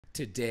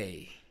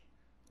Today,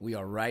 we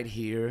are right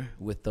here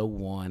with the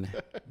one,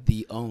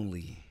 the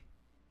only,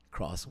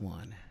 Cros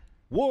One.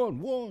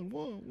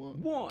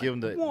 One. Give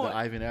him the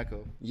Ivan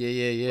Echo.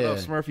 Yeah. What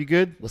up, Smurf? You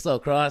good? What's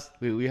up, Cros?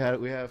 We had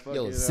fucking,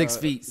 Yo, 6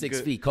 feet,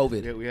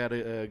 COVID. Yeah, we had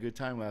a good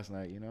time last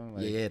night. You know.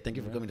 Yeah. Thank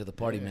you for coming to the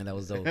party, man. That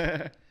was dope.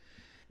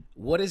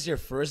 What is your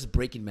first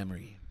breaking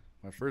memory?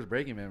 My first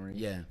breaking memory.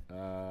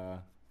 Yeah.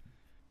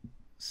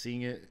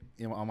 Seeing it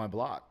on my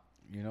block.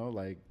 You know,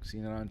 like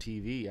seeing it on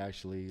TV.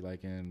 Actually,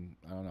 like in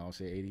I don't know, I'll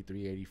say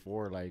 83,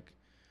 84. Like,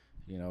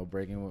 you know,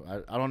 breaking.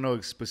 I don't know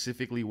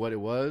specifically what it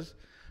was.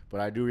 But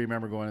I do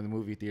remember going to the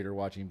movie theater,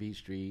 watching Beat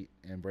Street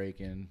and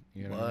breaking,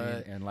 you know what I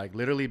mean? And like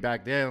literally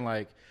back then,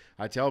 like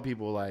I tell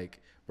people,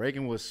 like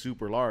breaking was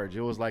super large.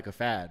 It was like a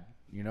fad,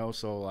 you know.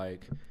 So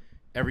like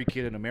every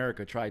kid in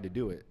America tried to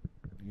do it,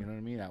 you know what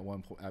I mean? At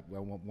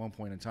one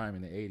point in time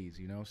in the 80s,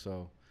 you know.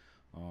 So,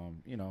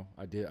 you know,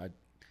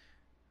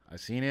 I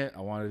seen it. I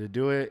wanted to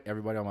do it.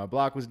 Everybody on my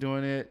block was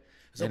doing it,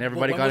 so, and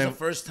everybody when was the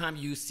first time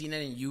you seen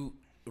it and you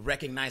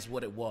recognized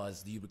what it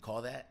was? Do you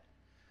recall that?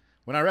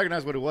 When I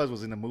recognized what it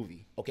was in the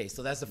movie. Okay,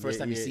 so that's the first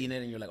time you seen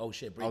it, and you're like, "Oh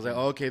shit!" Breaking. I was like,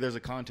 oh, "Okay, there's a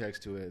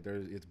context to it.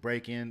 It's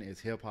breaking, it's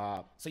hip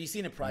hop." So you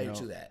seen it prior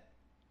to that?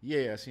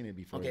 Yeah, I seen it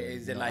before. Okay,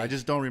 is it like I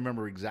just don't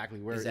remember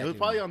exactly where. It was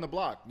probably on the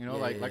block. You know,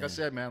 like I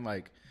said, man,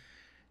 like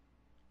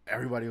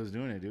everybody was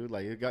doing it, dude.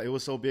 Like it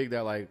was so big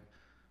that like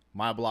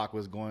my block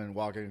was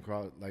walking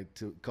across like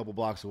to a couple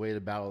blocks away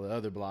to battle the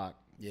other block.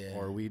 Yeah.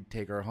 Or we'd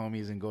take our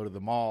homies and go to the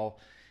mall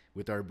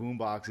with our boom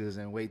boxes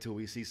and wait till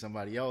we see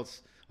somebody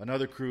else.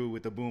 Another crew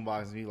with the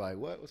boombox and be like,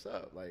 what's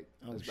up? Like,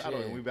 let's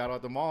battle. And we battle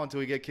at the mall until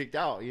we get kicked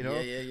out, you know?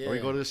 Yeah. Or we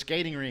go to the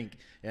skating rink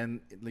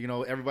and, you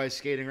know, everybody's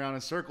skating around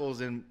in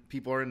circles and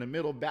people are in the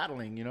middle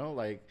battling, you know?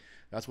 Like,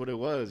 that's what it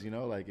was, you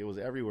know? Like, it was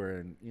everywhere.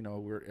 And, you know,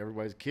 we're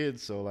everybody's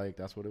kids, so, like,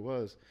 that's what it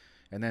was.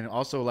 And then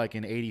also, like,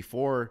 in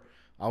 84,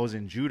 I was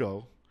in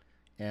judo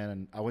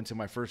and I went to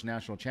my first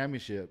national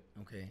championship,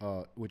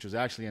 which was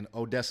actually in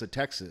Odessa,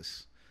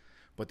 Texas.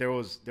 But there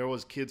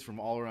was kids from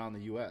all around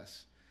the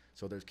U.S.,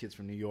 so there's kids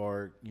from New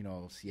York, you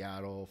know,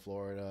 Seattle,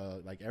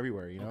 Florida, like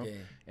everywhere, you know.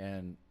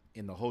 And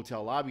in the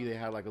hotel lobby, they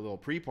had like a little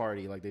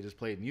pre-party, like they just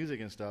played music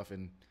and stuff,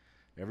 and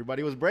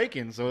everybody was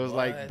breaking. So it was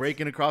like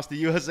breaking across the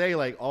USA,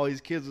 like all these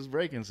kids was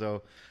breaking.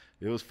 So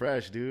it was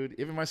fresh, dude.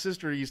 Even my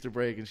sister used to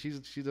break, and she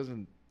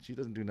doesn't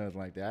do nothing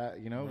like that,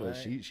 you know. But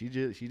she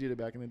did it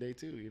back in the day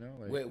too, you know.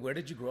 Like, where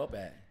did you grow up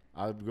at?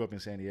 I grew up in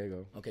San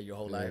Diego. Okay, your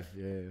whole life.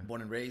 Yeah.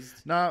 Born and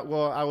raised. Nah,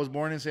 well, I was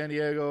born in San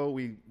Diego.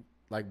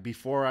 Like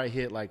before I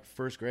hit like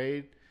first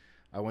grade,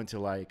 I went to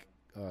like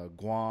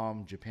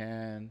Guam,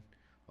 Japan,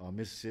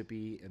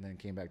 Mississippi, and then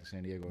came back to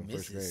San Diego in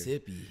first grade.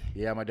 Mississippi.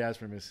 Yeah, my dad's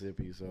from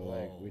Mississippi, so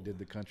like we did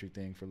the country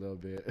thing for a little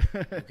bit.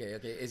 Okay.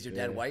 Is your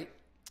dad white?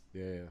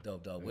 Yeah.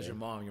 Dope. What's your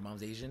mom? Your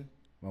mom's Asian?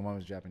 My mom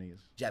is Japanese.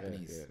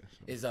 Japanese.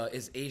 Yeah, so.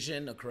 Is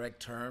Asian a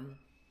correct term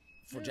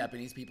for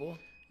Japanese people?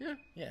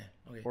 Yeah.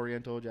 Okay.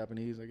 Oriental,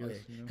 Japanese, I guess.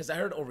 Because I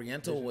heard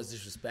Oriental was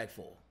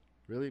disrespectful.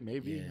 Really?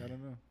 Maybe. I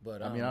don't know.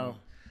 But I mean,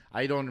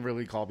 I don't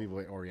really call people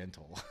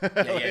Oriental. Yeah,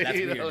 that's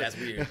weird. That's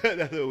weird.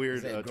 That's a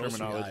weird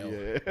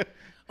terminology.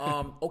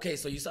 Yeah. Okay,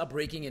 so you started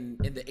breaking in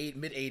the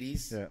mid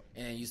 '80s,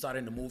 and you started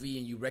in the movie,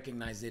 and you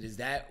recognized it. Is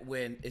that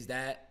when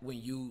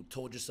you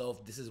told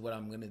yourself this is what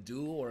I'm gonna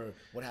do, or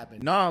what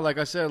happened? No, like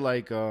I said,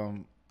 like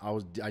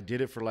I did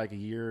it for like a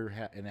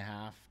year and a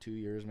half, 2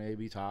 years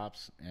maybe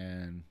tops,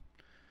 and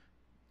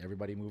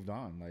everybody moved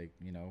on. Like,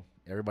 you know,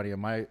 everybody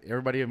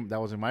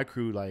that was in my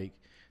crew, like,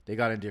 they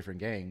got in different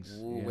gangs.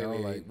 Ooh,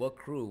 wait. What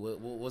crew?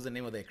 What was the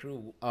name of that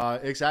crew?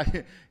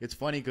 Exactly. It's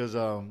funny because,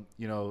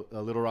 you know,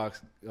 Little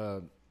Rock's,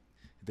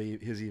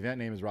 his event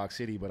name is Rock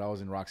City, but I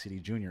was in Rock City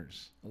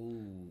Juniors.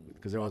 Ooh.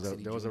 Because there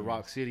was a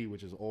Rock City,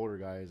 which is older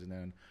guys, and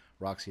then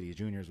Rock City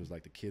Juniors was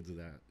like the kids of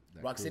that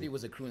Rock crew. City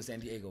was a crew in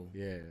San Diego.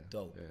 Yeah.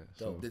 Dope. Yeah,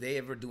 Dope. So. Did they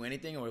ever do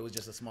anything, or it was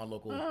just a small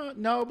local?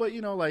 No, but,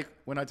 you know, like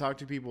when I talked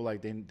to people,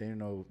 like they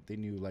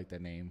knew like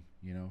that name,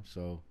 you know,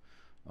 so.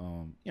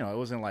 You know, it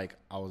wasn't like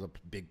I was a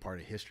big part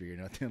of history or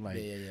nothing.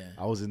 Like,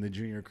 I was in the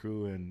junior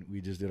crew and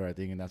we just did our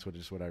thing, and that's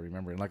just what I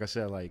remember. And like I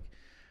said, like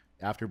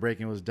after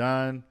breaking was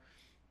done,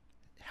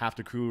 half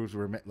the crews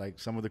were like,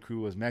 some of the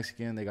crew was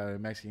Mexican. They got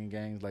in Mexican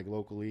gangs like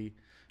locally,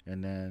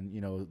 and then, you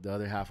know, the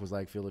other half was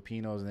like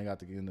Filipinos, and they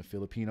got in the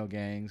Filipino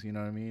gangs. You know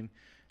what I mean?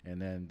 And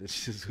then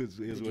this is what it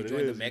is. Did you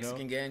join the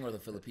Mexican gang or the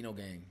Filipino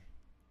gang?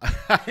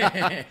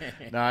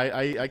 No,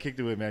 I kicked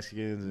it with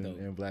Mexicans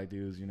and black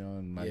dudes, you know,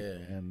 and like,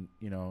 and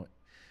you know.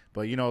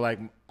 But, you know, like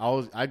I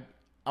want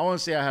to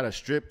say I had a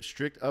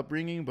strict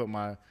upbringing, but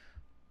you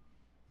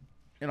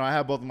know, I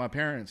had both of my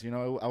parents. You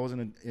know, I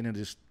wasn't in a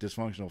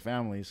dysfunctional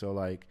family, so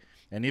like,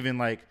 and even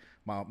like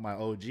my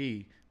OG,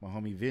 my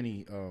homie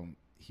Vinny,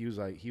 he was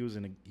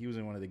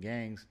in one of the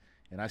gangs,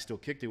 and I still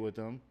kicked it with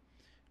him,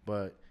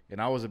 and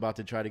I was about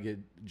to try to get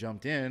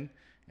jumped in,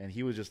 and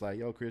he was just like,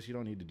 "Yo, Chris, you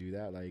don't need to do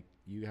that. Like,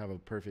 you have a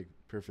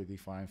perfectly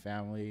fine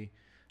family.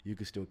 You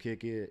could still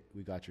kick it.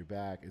 We got your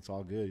back. It's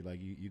all good.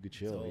 Like, you could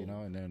chill, you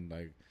know." And then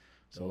like,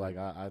 so like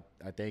I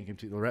thank him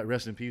too.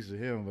 Rest in peace to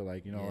him. But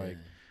like, you know, like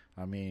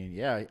I mean,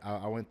 yeah,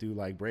 I went through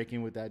like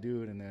breaking with that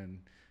dude, and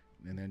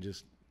then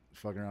just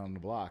fucking around on the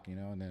block, you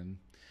know, and then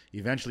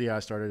eventually I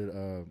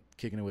started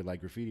kicking it with like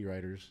graffiti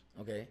writers.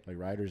 Okay. Like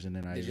writers, and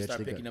then Did you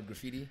start picking up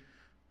graffiti?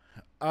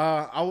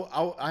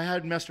 I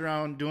had messed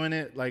around doing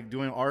it, like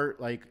doing art,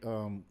 like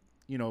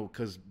you know,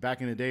 because back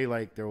in the day,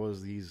 like there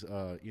was these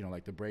you know,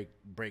 like the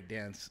break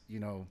dance, you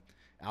know,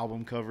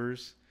 album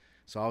covers.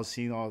 So I was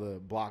seeing all the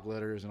block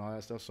letters and all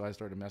that stuff. So I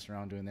started messing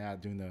around doing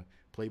that, doing the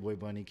Playboy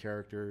Bunny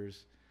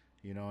characters,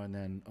 you know, and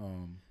then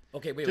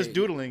okay, just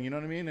doodling, you know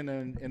what I mean? And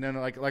then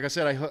like I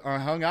said, I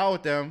hung out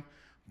with them,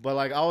 but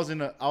like I was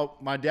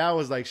my dad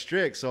was like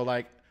strict, so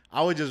like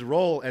I would just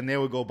roll and they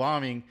would go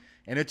bombing.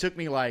 And it took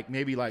me like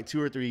maybe like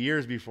 2 or 3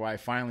 years before I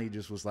finally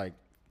just was like,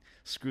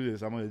 screw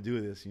this, I'm going to do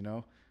this, you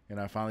know? And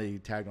I finally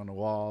tagged on the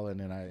wall, and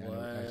then I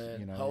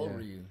you know. How old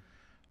were you?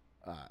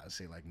 I'd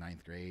say like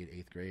 9th grade,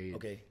 8th grade.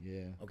 Okay.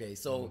 Yeah. Okay,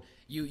 so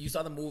you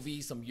saw the movie,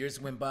 some years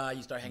went by,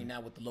 you started hanging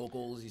out with the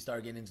locals, you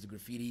started getting into the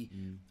graffiti.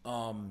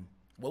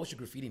 What was your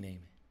graffiti name?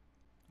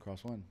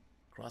 Cros One.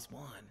 Cros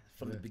One,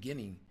 from the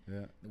beginning.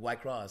 Yeah. Why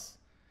Cross?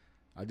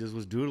 I just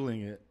was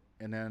doodling it,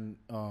 and then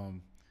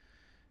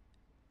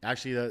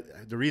actually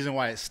the reason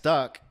why it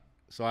stuck,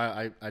 so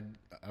I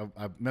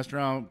messed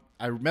around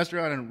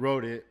and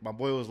wrote it. My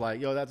boy was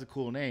like, yo, that's a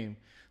cool name.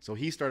 So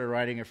he started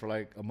writing it for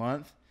like a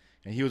month,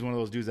 and he was one of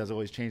those dudes that's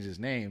always changed his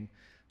name.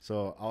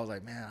 So I was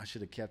like, man, I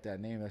should have kept that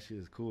name. That shit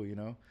is cool, you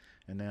know?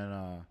 And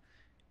then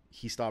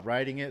he stopped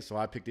writing it, so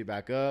I picked it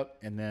back up.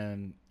 And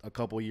then a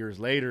couple years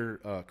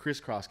later,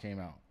 Crisscross came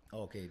out.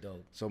 Okay,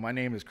 dope. So my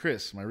name is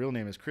Chris. My real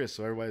name is Chris.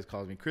 So everybody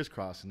calls me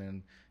Crisscross. And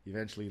then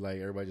eventually,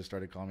 like, everybody just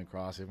started calling me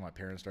Cross. Even my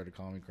parents started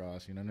calling me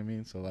Cross. You know what I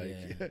mean? So, like,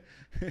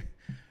 yeah.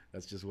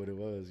 That's just what it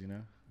was, you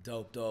know?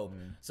 Dope. Yeah.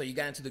 So you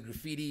got into the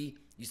graffiti.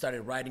 You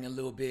started writing a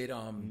little bit.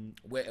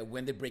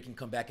 When did breaking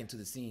come back into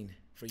the scene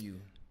for you?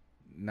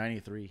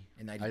 93.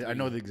 In 93. I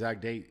know the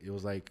exact date. It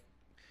was like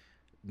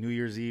New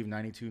Year's Eve,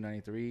 92,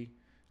 93.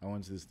 I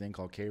went to this thing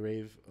called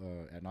K-Rave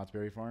at Knott's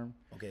Berry Farm.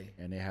 Okay.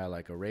 And they had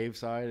like a rave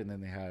side, and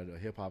then they had a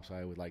hip-hop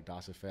side with like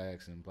DOS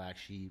Effects and Black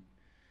Sheep.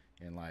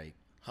 And like...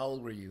 How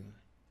old were you?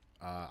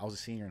 I was a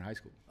senior in high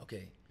school.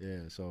 Okay.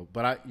 Yeah, so...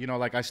 But I, you know,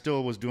 like I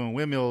still was doing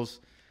windmills.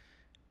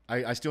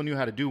 I still knew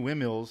how to do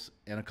windmills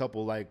and a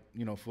couple like,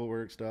 you know,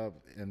 footwork stuff.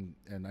 And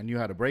I knew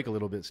how to break a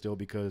little bit still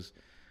because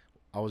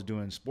I was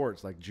doing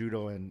sports like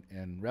judo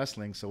and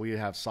wrestling. So we'd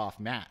have soft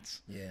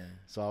mats. Yeah.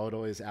 So I would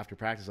always, after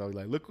practice, I would be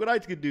like, look what I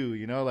could do,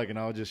 you know, like, and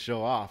I would just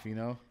show off, you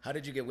know. How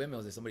did you get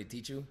windmills? Did somebody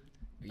teach you?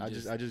 I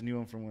just knew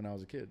them from when I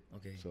was a kid.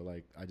 Okay. So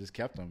like, I just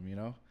kept them, you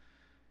know.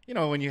 You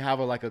know, when you have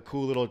a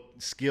cool little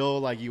skill,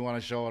 like you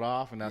want to show it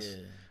off, and that's,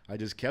 yeah. I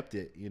just kept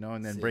it, you know.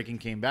 And then breaking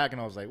came back, and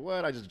I was like,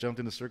 what? I just jumped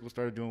in the circle,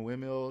 started doing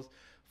windmills,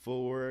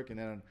 footwork, and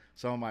then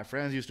some of my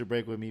friends used to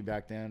break with me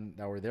back then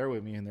that were there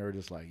with me, and they were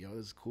just like, yo,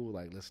 this is cool,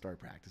 like, let's start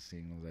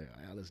practicing. I was like,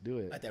 yeah, let's do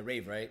it. At that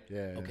rave, right?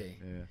 Yeah. Okay.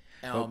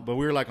 Yeah. But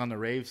we were like on the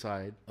rave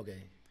side.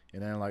 Okay.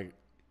 And then like,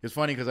 it's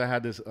funny because I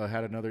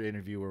had another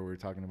interview where we were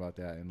talking about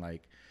that, and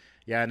like,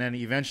 yeah, and then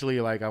eventually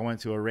like I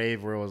went to a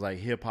rave where it was like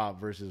hip hop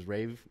versus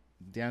rave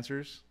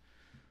dancers.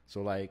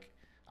 So like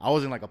I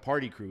was in like a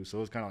party crew, so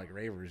it was kind of like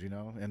ravers, you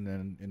know. And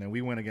then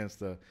we went against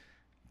the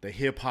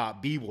hip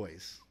hop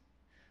b-boys,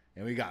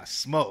 and we got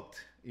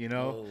smoked, you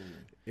know. Whoa.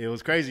 It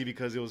was crazy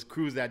because it was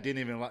crews that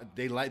didn't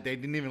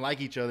even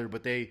like each other,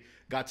 but they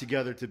got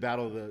together to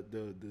battle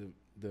the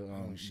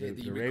shit.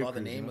 Do you recall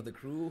the name of the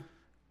crew?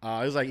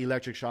 It was like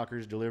Electric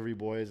Shockers, Delivery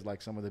Boys,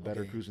 like some of the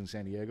better crews in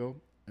San Diego.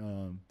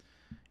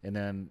 And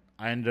then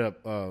I ended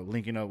up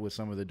linking up with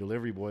some of the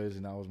Delivery Boys,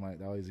 and that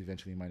was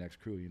eventually my next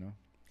crew, you know.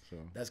 So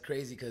that's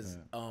crazy because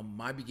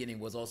my beginning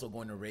was also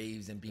going to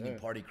raves and being in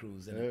party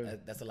crews, and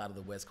that's a lot of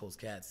the West Coast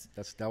cats.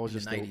 That was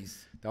just the 90s.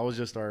 That was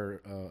just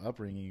our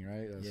upbringing,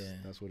 right?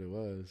 That's what it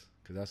was,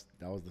 because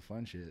that was the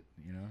fun shit,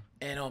 you know.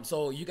 And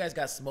so you guys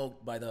got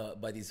smoked by the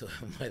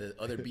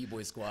other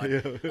b-boy squad.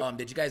 Yeah.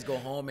 Did you guys go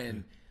home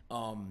and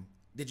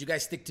did you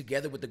guys stick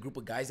together with the group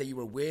of guys that you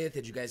were with?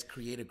 Did you guys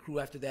create a crew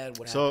after that?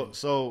 What happened?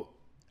 So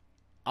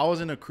I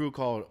was in a crew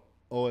called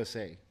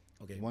OSA.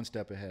 Okay. One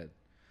Step Ahead.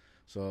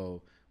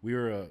 So we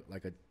were a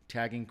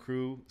tagging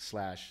crew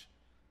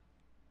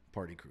 /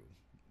 party crew.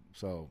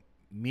 So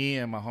me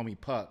and my homie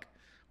Puck,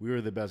 we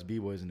were the best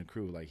b-boys in the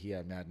crew. Like he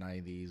had mad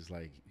 90s.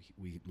 Like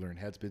we learned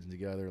head spins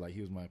together. Like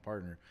he was my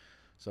partner.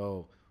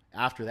 So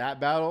after that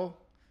battle,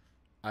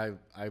 I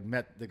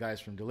met the guys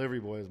from Delivery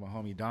Boys, my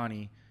homie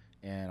Donnie.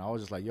 And I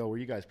was just like, yo, where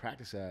you guys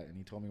practice at? And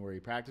he told me where he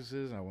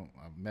practices. And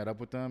I met up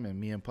with them. And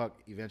me and Puck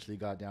eventually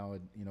got down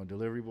with, you know,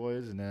 Delivery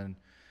Boys. And then,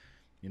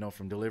 you know,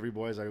 from Delivery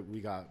Boys,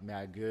 we got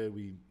mad good.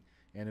 We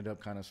ended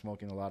up kind of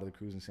smoking a lot of the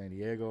crews in San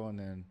Diego. And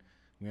then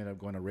we ended up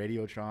going to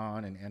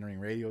Radiotron and entering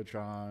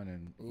Radiotron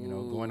and, you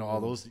know, going to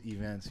all those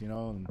events, you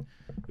know. And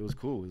it was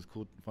cool. It was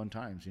cool, fun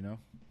times, you know.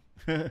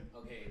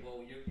 Okay,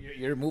 well,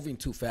 you're moving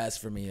too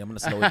fast for me. I'm going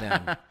to slow it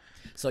down.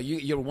 So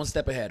you're one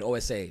step ahead,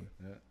 OSA. Yeah.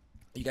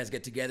 You guys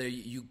get together.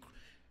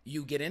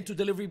 You get into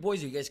Delivery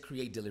Boys, or you guys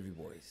create Delivery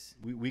Boys?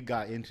 We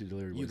got into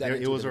Delivery Boys.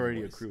 It was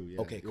already a crew.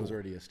 Yeah. Okay, cool. It was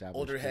already established.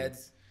 Older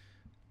heads?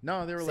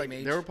 No, they were Same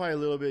age? they were probably a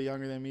little bit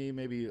younger than me,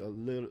 maybe a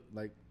little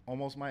like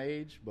almost my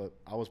age, but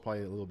I was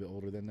probably a little bit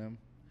older than them.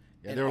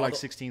 Yeah, And they were all like the-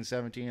 16,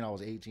 17. I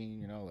was 18.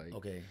 You know, like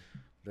Okay.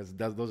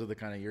 those are the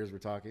kind of years we're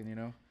talking. You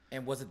know.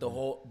 And was it the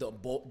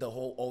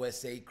whole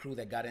OSA crew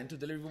that got into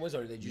Delivery Boys,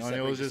 or did you No, separate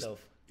it was yourself?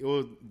 just it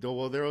was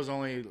well. There was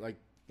only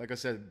like I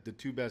said, the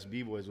two best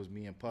b-boys was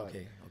me and Puck.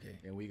 Okay.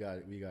 And we got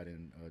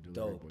in Delivery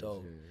Dope, Boys.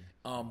 dope.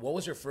 Yeah. What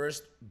was your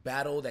first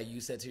battle that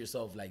you said to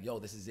yourself, like, yo,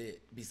 this is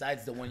it?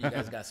 Besides the one you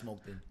guys got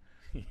smoked in.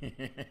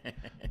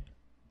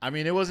 I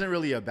mean, it wasn't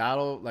really a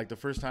battle. Like the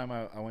first time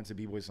I went to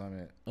B-Boy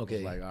Summit, Okay.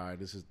 was like, all right,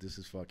 this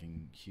is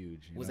fucking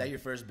huge. Was that your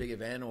first big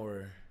event,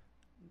 or?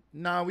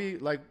 Nah, we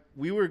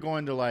were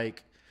going to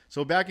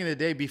so back in the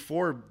day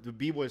before the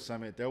B-Boy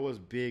Summit, there was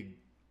big.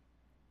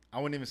 I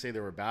wouldn't even say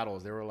there were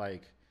battles. There were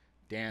like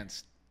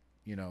dance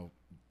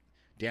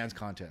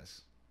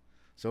contests.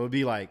 So it'd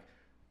be like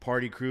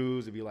party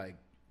crews. It'd be like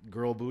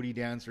girl booty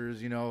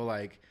dancers.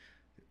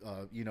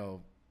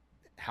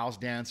 House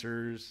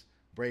dancers,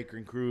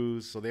 breaking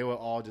crews. So they would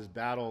all just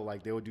battle.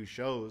 Like they would do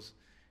shows,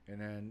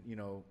 and then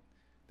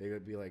they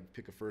would be like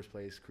pick a first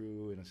place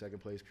crew and a second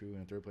place crew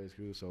and a third place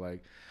crew. So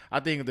like I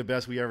think the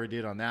best we ever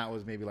did on that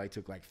was maybe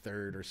took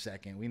third or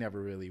second. We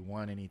never really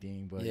won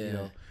anything, but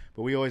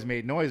but we always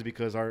made noise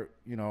because our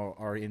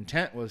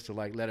intent was to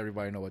let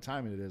everybody know what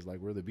time it is. Like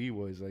we're the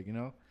B-Boys,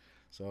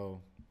 So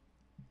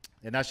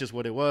and that's just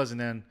what it was. And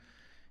then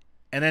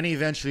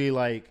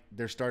eventually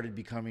there started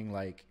becoming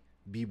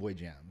B-Boy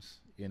jams,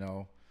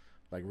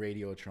 like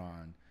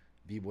Radiotron,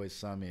 B-Boy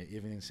Summit,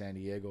 even in San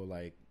Diego,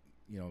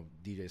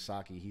 DJ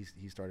Saki,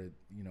 he started,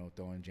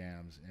 throwing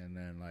jams. And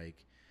then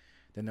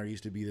then there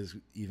used to be this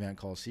event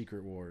called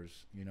Secret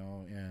Wars,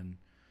 and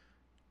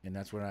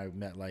that's when I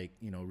met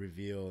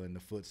Reveal and the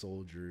Foot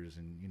Soldiers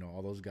and,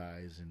 all those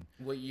guys. And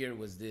What year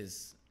was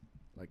this?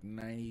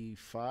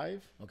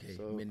 95. Okay,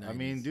 So, mid-90s. I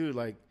mean,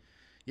 dude,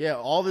 yeah,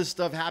 all this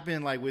stuff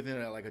happened within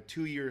a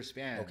 2-year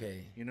span.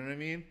 Okay. You know what I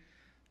mean?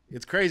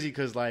 It's crazy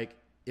because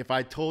if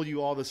I told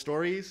you all the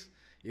stories,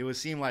 it would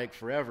seem like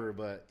forever,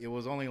 but it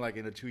was only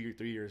in a 2-year,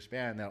 3-year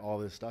span that all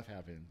this stuff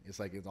happened. It's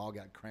it all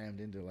got crammed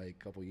into a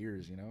couple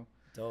years,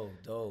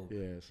 Dope.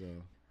 Yeah. So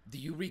Do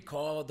you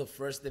recall the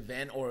first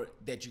event or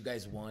that you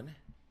guys won?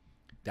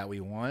 that we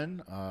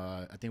won.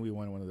 I think we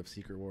won one of the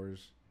Secret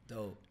Wars.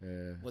 Dope.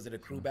 Yeah. Was it a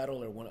crew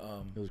battle or one?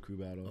 It was a crew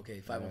battle.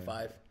 Okay,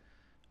 5-on-5.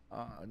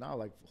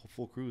 No,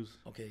 full crews.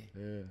 Okay.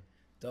 Yeah.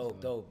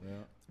 Dope.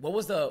 Yeah. When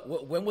was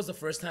the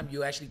first time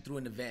you actually threw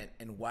an event,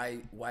 and why?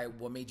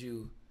 What made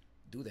you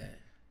do that?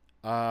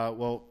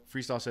 Well,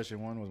 Freestyle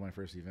Session 1 was my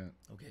first event.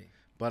 Okay.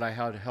 But I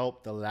had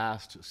helped the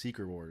last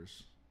Secret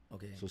Wars.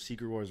 Okay. So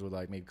Secret Wars were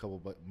maybe a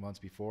couple months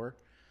before.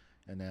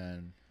 And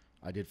then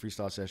I did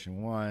Freestyle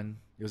Session 1.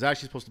 It was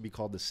actually supposed to be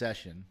called The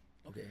Session.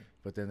 Okay.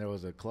 But then there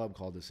was a club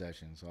called The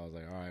Session. So I was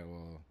like, all right,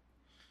 well,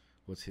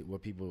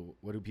 what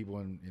do people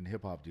in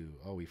hip hop do?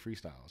 Oh, we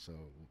freestyle. So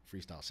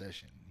Freestyle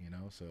Session,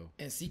 so.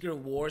 And Secret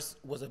Wars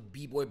was a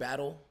b-boy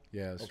battle.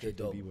 Yeah, it's okay,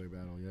 dope. B-boy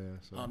battle, yeah.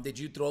 So. Did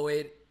you throw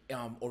it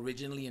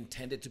originally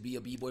intended to be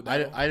a b-boy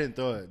battle? I didn't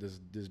throw it. This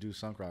dude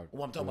Sunkrock.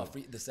 Well, I'm talking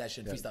about the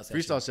session, Yeah, freestyle session.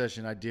 Freestyle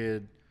Session, I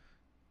did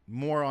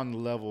more on the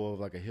level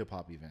of a hip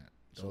hop event.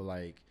 So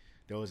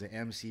there was an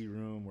MC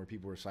room where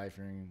people were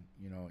ciphering,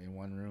 in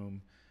one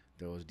room.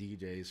 There was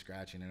DJs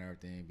scratching and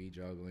everything, beat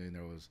juggling.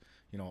 There was,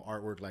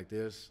 artwork like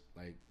this,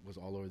 was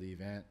all over the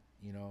event,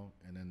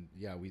 And then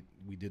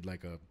we did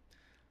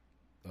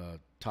a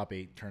top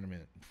 8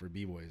 tournament for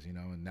b-boys,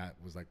 and that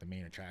was the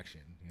main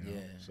attraction,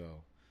 Yeah.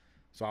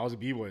 So I was a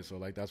b-boy, so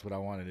that's what I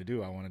wanted to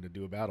do. I wanted to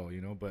do a battle,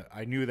 but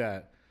I knew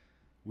that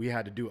we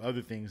had to do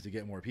other things to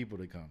get more people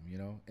to come,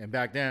 And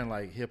back then,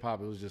 hip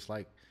hop, it was just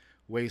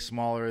way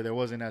smaller. There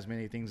wasn't as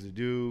many things to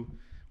do.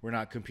 We're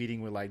not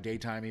competing with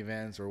daytime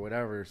events or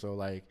whatever. So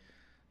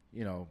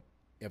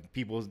if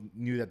people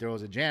knew that there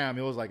was a jam,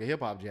 it was a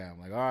hip hop jam.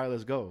 All right,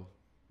 let's go.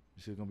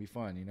 This is gonna be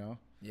fun,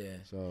 Yeah.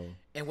 So.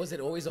 And was it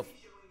always a? Showing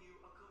you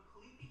a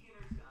complete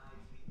beginner's guide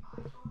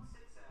to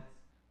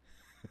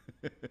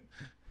the iPhone 6s.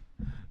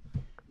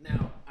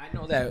 Now I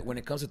know that when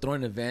it comes to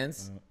throwing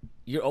events,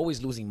 you're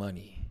always losing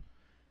money.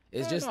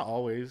 It's just not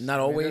always. Not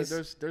always.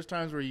 There's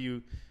times where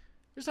you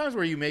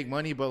make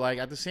money, but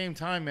at the same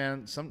time,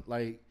 man,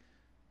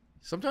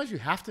 sometimes you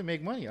have to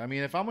make money. I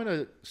mean, if I'm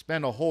gonna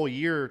spend a whole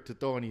year to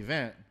throw an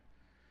event,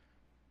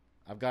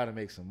 I've got to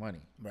make some money,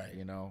 right?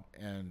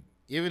 And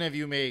even if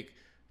you make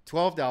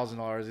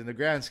 $12,000 in the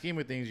grand scheme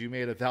of things, you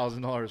made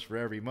 $1,000 for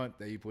every month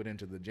that you put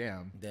into the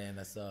jam. Damn,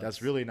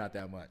 that's really not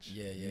that much.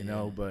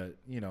 Yeah. But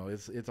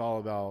it's all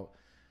about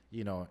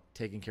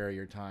taking care of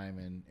your time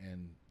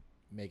and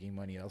making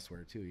money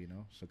elsewhere too.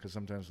 So because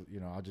sometimes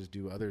I'll just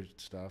do other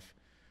stuff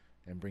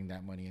and bring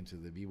that money into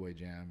the b-boy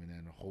jam, and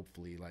then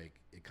hopefully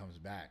it comes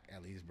back,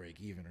 at least break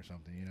even or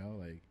something.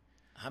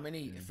 How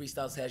many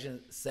freestyle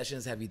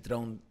sessions have you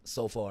thrown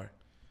so far?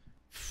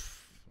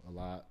 A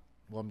lot.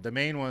 Well, the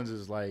main ones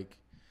is I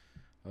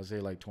would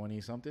say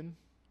 20 something,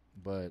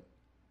 but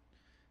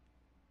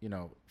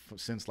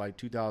since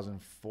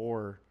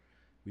 2004,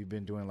 we've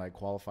been doing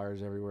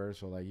qualifiers everywhere.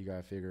 So you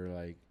gotta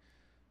figure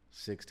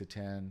 6 to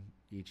 10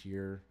 each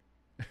year.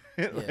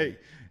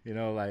 Like, you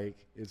know,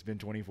 like it's been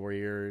 24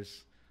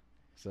 years.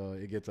 So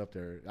it gets up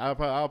there.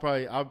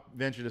 I'll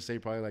venture to say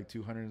probably like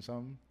 200 and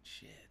something.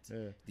 Shit. Yeah.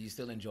 Do you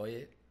still enjoy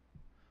it?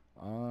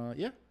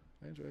 Yeah,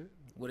 I enjoy it.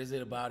 What is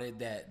it about it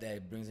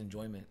that brings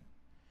enjoyment?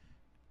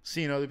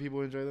 Seeing other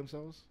people enjoy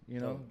themselves,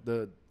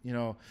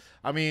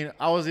 I mean,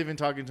 I was even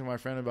talking to my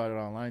friend about it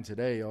online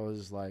today. I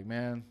was like,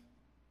 man,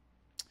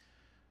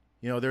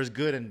 there's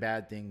good and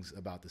bad things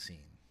about the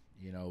scene,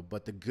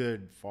 but the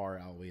good far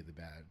outweigh the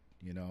bad,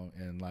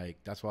 and like,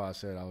 that's why I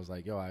said, I was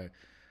like, yo,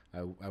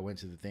 I went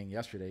to the thing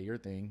yesterday, your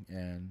thing,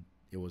 and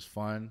it was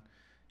fun,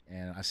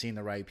 and I seen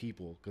the right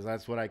people, because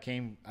that's what I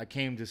came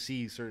to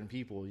see certain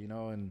people,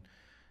 and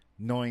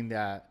knowing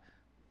that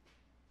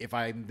if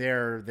I'm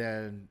there,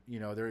 then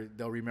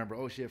they'll remember.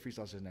 Oh shit,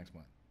 Freestyle says next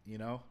month,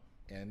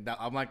 and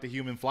I'm like the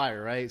human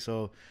flyer, right?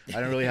 So I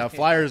don't really have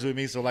flyers with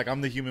me, so like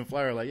I'm the human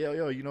flyer, like yo,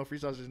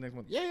 Freestyle says next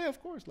month. Yeah,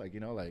 of course, like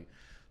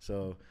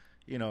so.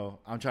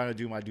 I'm trying to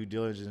do my due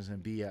diligence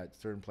and be at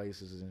certain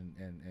places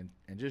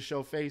and just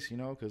show face,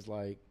 because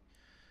like,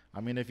 I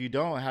mean, if you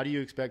don't, how do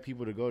you expect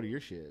people to go to your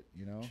shit,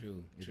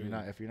 True.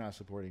 If you're not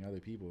supporting other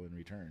people in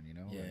return,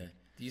 Yeah. Like,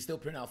 Do you still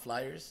print out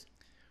flyers?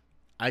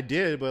 I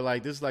did, but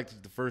like this is like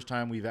the first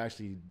time we've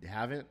actually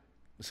haven't.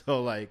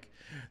 So like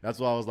that's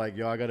why I was like,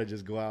 yo, I gotta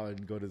just go out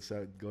and go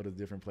to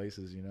different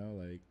places,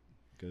 like,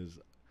 because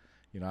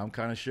I'm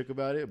kind of shook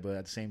about it, but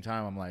at the same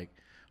time I'm like,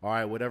 all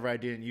right, whatever I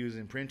didn't use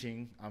in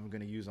printing, I'm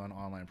gonna use on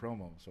online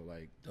promo. So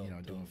like,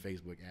 doing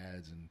Facebook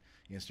ads and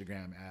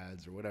Instagram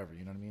ads or whatever,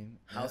 you know what I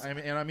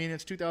mean? I mean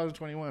it's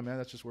 2021, man.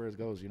 That's just where it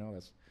goes,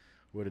 That's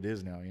what it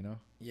is now,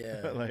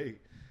 Yeah. Like,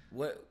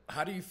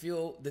 how do you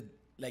feel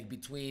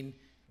between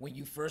when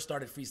you first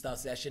started Freestyle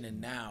Session and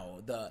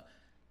now, the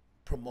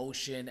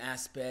promotion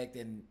aspect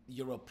and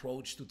your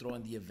approach to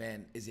throwing the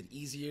event? Is it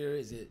easier?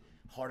 Is it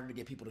harder to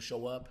get people to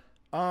show up?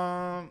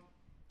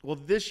 Well,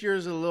 this year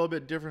is a little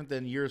bit different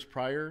than years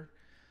prior.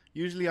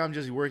 Usually I'm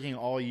just working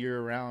all year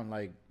around,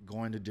 like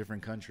going to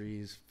different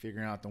countries,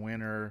 figuring out the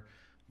winner.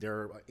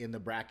 They're in the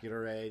bracket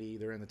already.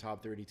 They're in the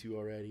top 32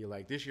 already.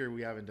 Like this year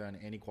we haven't done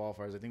any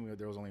qualifiers. I think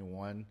there was only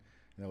one,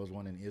 and that was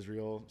one in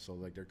Israel. So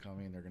like they're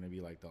coming. They're going to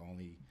be like the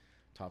only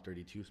top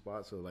 32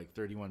 spots. So like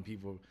 31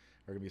 people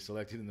are going to be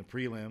selected in the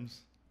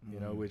prelims,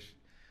 which,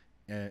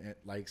 and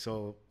like,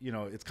 so,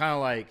 it's kind of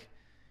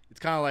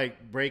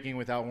like breaking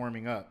without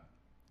warming up.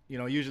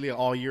 Usually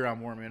all year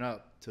I'm warming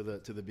up to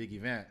the big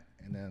event,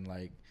 and then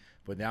like,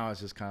 but now it's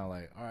just kind of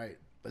like, all right,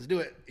 let's do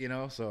it,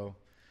 So,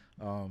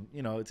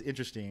 it's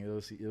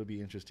interesting. It'll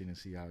be interesting to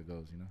see how it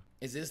goes,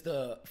 Is this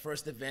the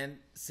first event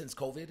since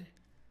COVID?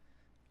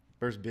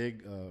 First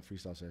big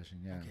freestyle session,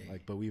 yeah. Okay.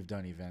 Like, but we've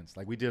done events.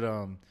 Like we did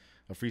a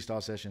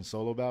freestyle session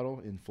solo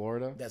battle in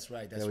Florida. That's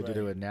right. We did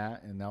it with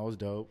Nat, and that was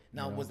dope.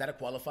 Now, was that a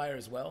qualifier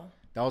as well?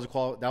 That was a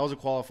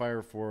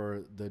qualifier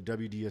for the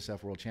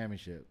WDSF World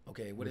Championship.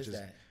 Okay, what is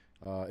that?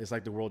 It's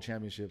like the World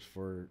Championships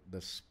for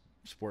the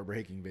sport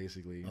breaking,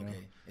 basically.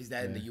 Okay, is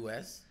that in the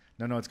U.S.?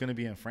 No, it's going to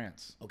be in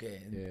France.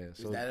 Okay, yeah.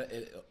 So is that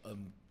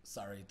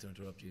sorry to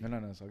interrupt you.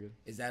 No, it's all good.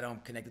 Is that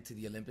connected to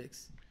the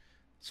Olympics?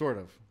 Sort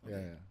of.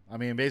 Okay. Yeah. I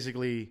mean,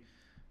 basically,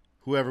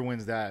 whoever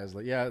wins that is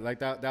like, yeah, like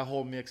that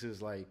whole mix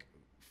is like,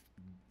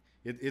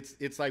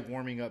 it's like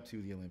warming up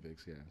to the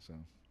Olympics. Yeah. So.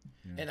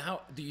 Yeah. And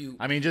how do you?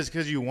 I mean, just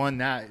because you won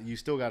that, you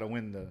still got to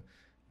win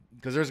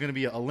because there's going to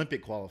be an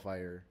Olympic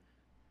qualifier.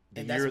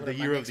 The year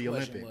of the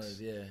Olympics. Was,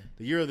 yeah.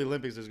 The year of the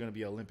Olympics, there's going to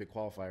be an Olympic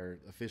qualifier,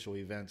 official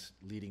events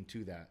leading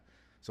to that.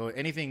 So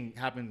anything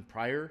happened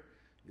prior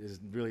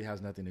really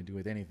has nothing to do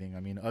with anything. I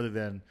mean, other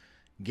than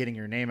getting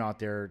your name out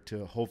there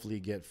to hopefully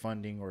get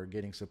funding or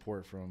getting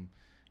support from,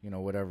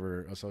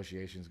 whatever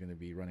association is going to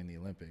be running the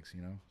Olympics,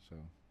 So,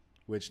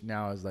 which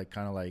now is like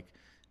kind of like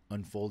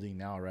unfolding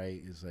now, right?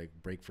 Is like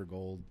Break for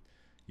Gold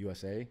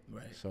USA.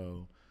 Right.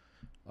 So,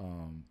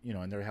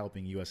 and they're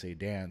helping USA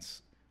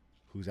Dance,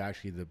 who's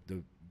actually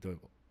the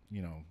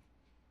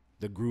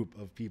group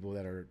of people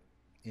that are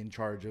in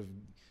charge of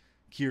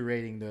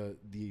curating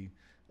the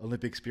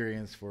Olympic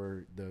experience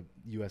for the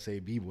USA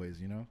B-boys,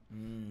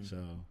 So,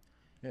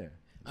 yeah.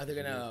 Are they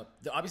gonna?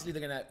 Obviously,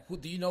 they're gonna.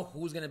 Do you know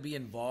who's gonna be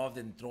involved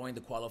in throwing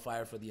the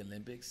qualifier for the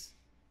Olympics?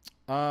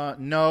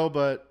 No,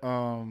 but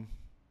I'm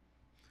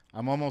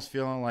almost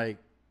feeling like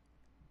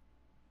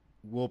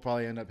we'll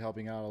probably end up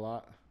helping out a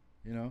lot,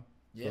 Yeah.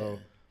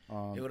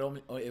 So, it would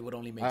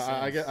only make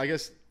sense. I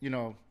guess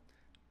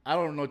I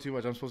don't know too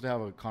much. I'm supposed to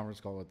have a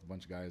conference call with a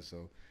bunch of guys,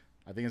 so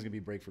I think it's gonna be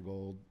Break for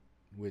Gold,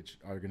 which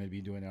are gonna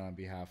be doing it on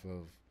behalf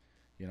of,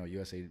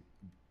 USA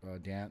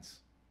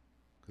Dance,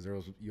 because there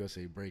was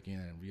USA Breaking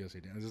and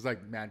USA Dance. It's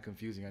like mad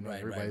confusing. I know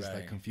everybody's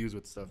like confused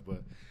with stuff,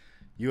 but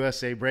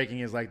USA Breaking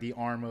is like the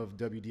arm of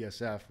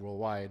WDSF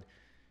worldwide,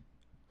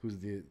 who's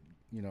the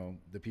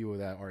people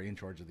that are in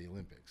charge of the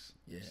Olympics.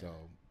 Yeah. So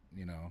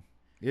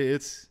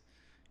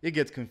it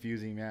gets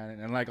confusing, man,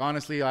 and like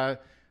honestly, I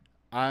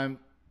kind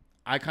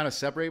of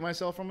separate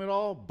myself from it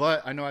all,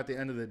 but I know at the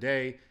end of the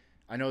day,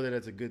 I know that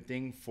it's a good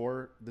thing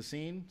for the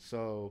scene.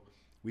 So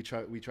we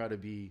try to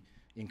be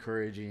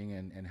encouraging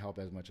and help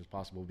as much as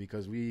possible,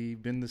 because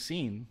we've been the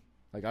scene.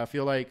 Like, I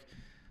feel like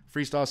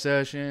Freestyle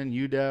Session,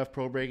 UDEF,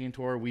 Pro Breaking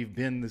Tour, we've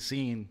been the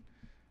scene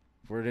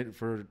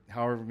for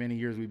however many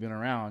years we've been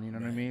around, you know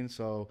what I mean?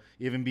 So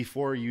even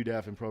before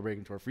UDEF and Pro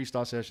Breaking Tour,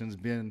 Freestyle Session's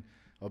been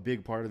a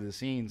big part of the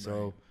scene.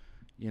 So,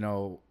 you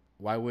know,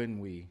 why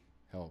wouldn't we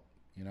help,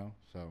 you know?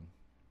 So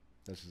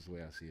that's just the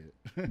way I see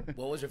it.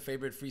 What was your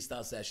favorite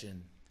freestyle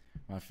session?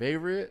 My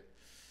favorite?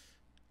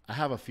 I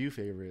have a few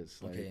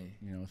favorites. Like,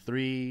 you know,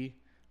 3,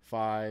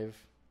 5,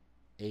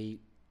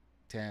 8,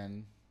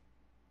 10,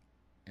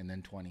 and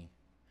then 20.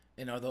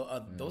 And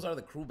those are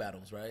the crew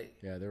battles, right?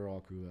 Yeah, they're all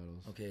crew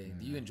battles. Okay. Yeah.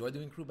 Do you enjoy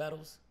doing crew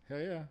battles? Hell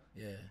yeah.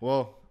 Yeah.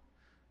 Well,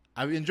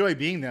 I enjoy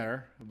being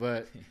there,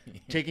 but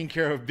taking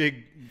care of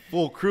big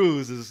full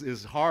crews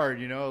is hard,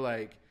 you know?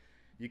 Like,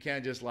 you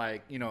can't just,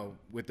 like, you know,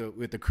 with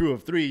the crew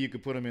of 3, you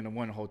could put them in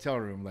one hotel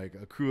room. Like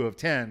a crew of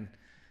 10,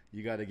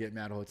 you got to get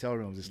mad hotel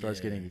rooms. It starts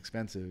getting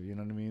expensive, you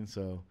know what I mean?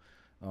 So,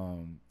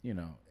 you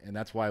know, and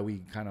that's why we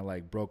kind of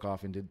like broke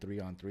off and did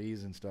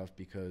 3-on-3s and stuff,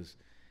 because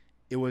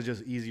it was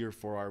just easier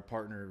for our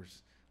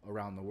partners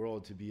around the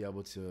world to be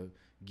able to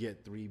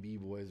get 3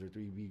 B-boys or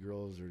 3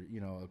 B-girls or,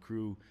 you know, a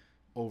crew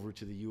over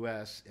to the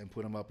U.S. and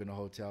put them up in a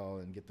hotel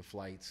and get the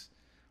flights.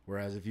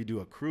 Whereas if you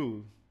do a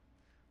crew,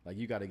 like,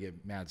 you got to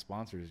get mad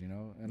sponsors, you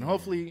know? And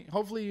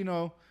hopefully, you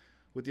know,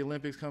 with the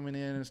Olympics coming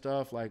in and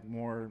stuff, like,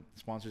 more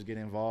sponsors get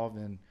involved,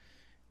 and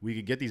we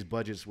could get these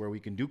budgets where we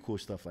can do cool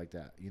stuff like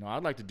that. You know,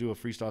 I'd like to do a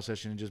freestyle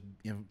session and just,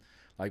 you know,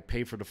 like,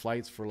 pay for the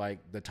flights for,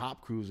 like, the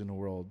top crews in the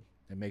world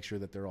and make sure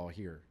that they're all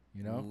here,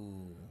 you know?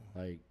 Ooh.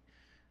 Like,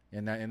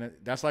 and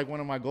that's like one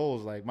of my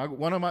goals. Like,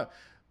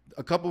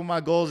 a couple of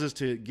my goals is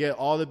to get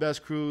all the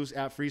best crews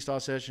at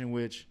Freestyle Session,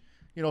 which,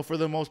 you know, for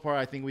the most part,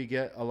 I think we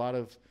get a lot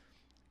of,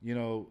 you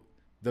know,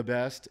 the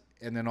best,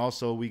 and then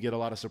also we get a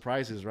lot of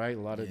surprises, right?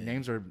 A lot of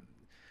names are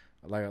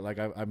like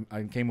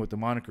I came with the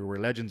moniker where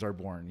legends are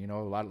born. You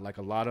know,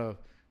 a lot of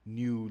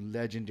new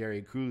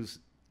legendary crews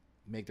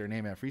make their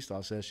name at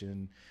Freestyle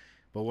Session.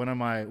 But one of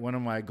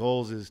my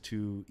goals is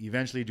to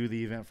eventually do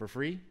the event for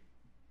free,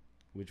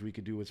 which we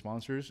could do with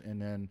sponsors,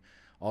 and then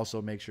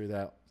also make sure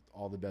that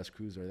all the best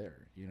crews are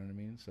there. You know what I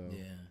mean? So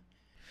yeah.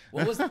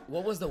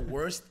 What was the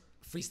worst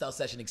freestyle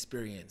session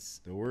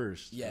experience? The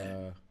worst?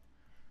 Yeah.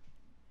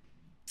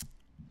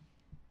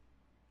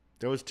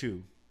 There was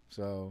 2.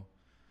 So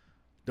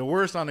the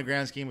worst on the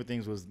grand scheme of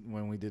things was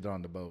when we did it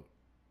on the boat.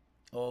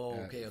 Oh,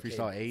 okay.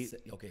 Freestyle 8.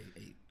 Okay,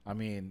 8. I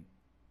mean,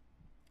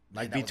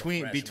 like,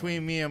 man,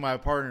 between me and my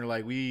partner,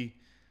 like, me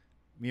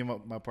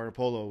and my partner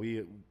Polo,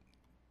 we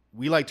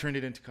like turned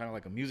it into kind of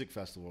like a music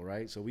festival,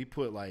 right? So we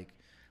put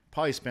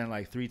probably spent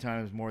like 3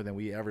 times more than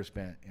we ever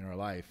spent in our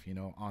life, you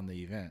know, on the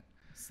event.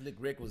 Slick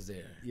Rick was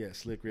there. Yeah,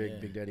 Slick Rick,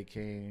 Big Daddy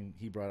Kane.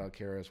 He brought out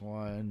Cros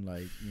One,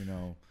 like, you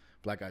know.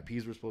 Black Eyed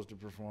Peas were supposed to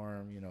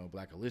perform, you know.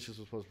 Black Alicious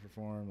was supposed to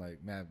perform, like,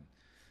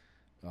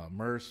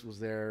 Merce was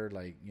there,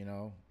 like, you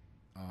know.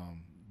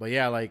 But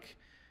yeah, like,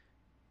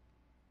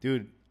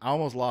 dude, I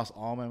almost lost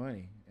all my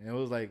money, and it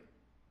was like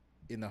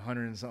in the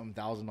 $100 and something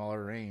thousand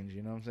range.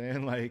 You know what I'm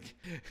saying? Like,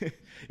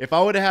 if I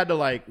would have had to,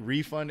 like,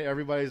 refund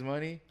everybody's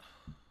money,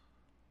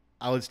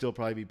 I would still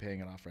probably be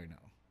paying it off right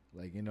now.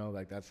 Like, you know,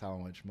 like, that's how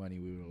much money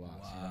we would have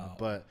lost. Wow. You know?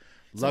 But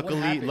So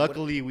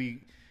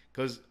luckily,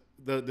 because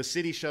the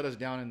city shut us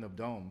down in the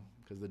dome.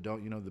 Because the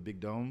dome, you know, the big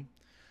dome,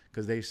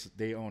 because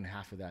they own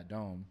half of that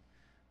dome,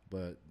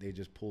 but they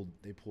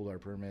pulled our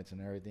permits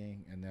and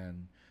everything, and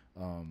then,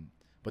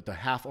 but the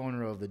half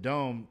owner of the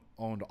dome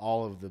owned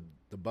all of the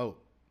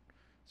boat,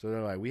 so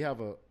they're like, we have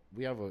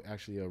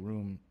actually a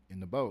room in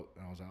the boat,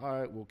 and I was like, all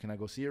right, well, can I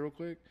go see it real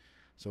quick?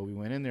 So we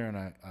went in there, and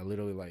I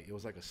literally, like, it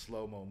was like a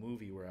slow-mo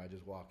movie where I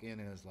just walk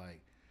in and it's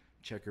like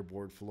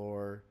checkerboard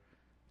floor,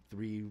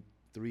 three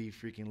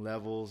freaking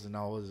levels, and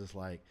I was just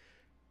like.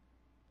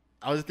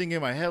 I was thinking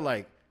in my head,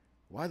 like,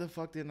 why the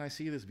fuck didn't I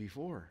see this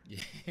before?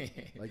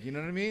 Like, you know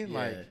what I mean? Yeah.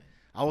 Like,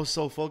 I was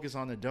so focused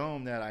on the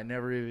dome that I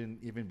never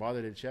even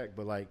bothered to check.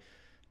 But, like,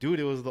 dude,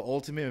 it was the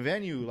ultimate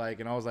venue.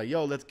 Like, and I was like,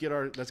 yo, let's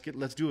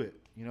do it.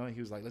 You know? And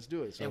he was like, let's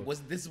do it. So, and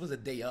this was a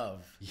day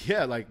of.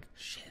 Yeah, like,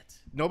 shit.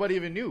 Nobody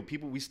even knew.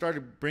 We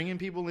started bringing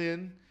people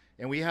in,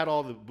 and we had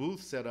all the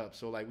booths set up.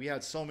 So, like, we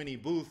had so many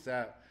booths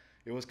that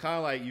it was kind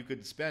of like you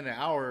could spend an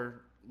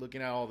hour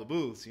looking at all the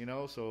booths, you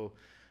know? So,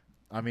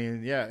 I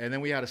mean, yeah, and then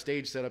we had a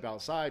stage set up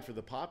outside for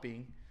the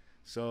popping.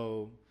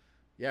 So,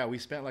 yeah, we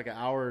spent like an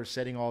hour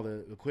setting all the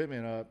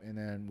equipment up, and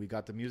then we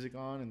got the music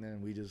on, and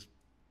then we just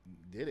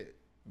did it.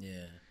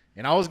 Yeah.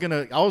 And I was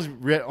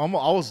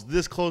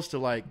this close to,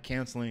 like,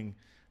 canceling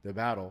the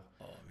battle.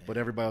 Oh, man. But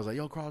everybody was like,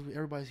 yo, Crosby,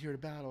 everybody's here to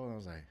battle. And I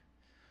was like,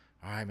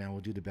 all right, man,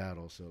 we'll do the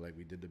battle. So, like,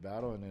 we did the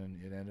battle, and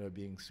then it ended up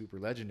being super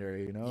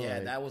legendary, you know? Yeah,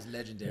 like, that was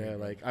legendary. Yeah,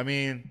 like, I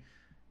mean,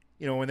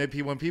 you know,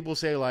 when people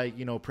say, like,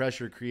 you know,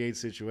 pressure creates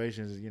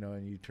situations, you know,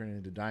 and you turn it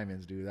into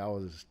diamonds, dude, that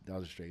was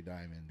a straight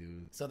diamond,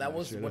 dude. So that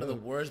was one of the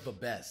worst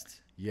but best.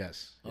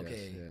 Yes.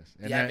 Okay. Yes.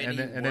 Do you have any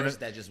worst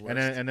that just worst?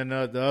 And then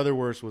the other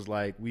worst was,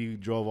 like, we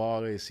drove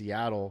all the way to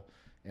Seattle,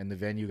 and the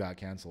venue got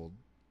canceled.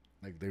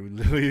 Like, the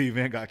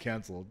event got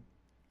canceled.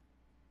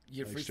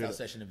 Your like freestyle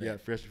session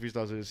event. Yeah,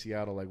 freestyle in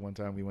Seattle. Like one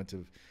time we went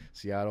to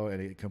Seattle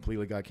and it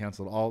completely got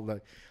canceled. All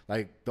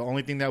like the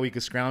only thing that we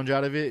could scrounge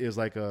out of it is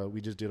like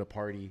we just did a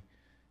party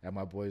at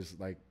my boy's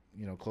like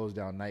closed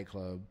down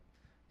nightclub,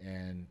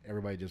 and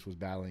everybody just was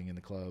battling in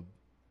the club.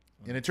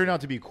 And it turned out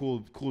to be a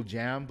cool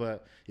jam,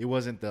 but it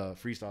wasn't the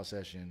freestyle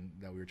session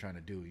that we were trying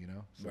to do,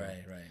 So,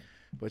 right.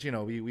 But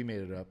we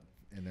made it up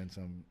and then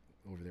some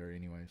over there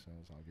anyway, so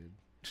it's all good.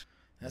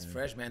 That's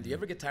fresh, man. Do you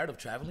ever get tired of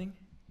traveling?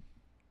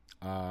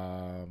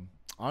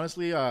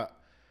 Honestly, I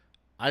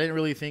didn't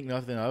really think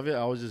nothing of it.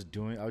 I was just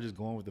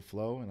going with the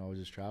flow, and I would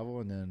just travel.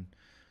 And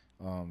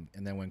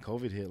then when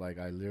COVID hit, like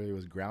I literally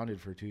was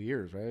grounded for 2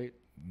 years, right?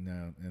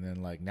 And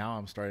then like now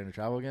I'm starting to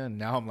travel again.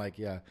 Now I'm like,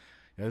 yeah,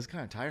 it's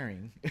kind of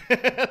tiring.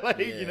 Like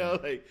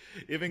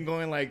even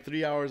going like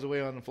 3 hours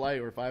away on the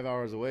flight or 5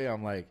 hours away,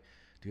 I'm like,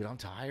 dude, I'm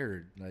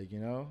tired. Like, I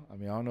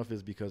mean, I don't know if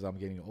it's because I'm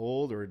getting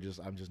old or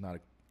I'm just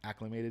not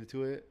acclimated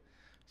to it.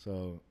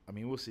 So, I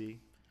mean, we'll see.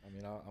 I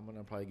mean, I'm going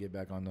to probably get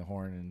back on the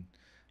horn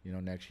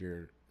and, next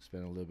year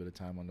spend a little bit of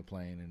time on the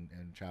plane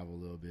and travel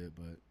a little bit.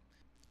 But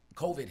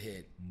COVID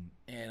hit,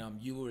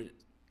 and you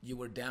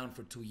were down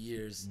for 2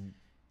 years.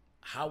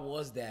 How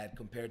was that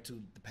compared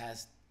to the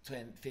past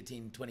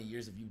 15, 20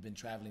 years of you've been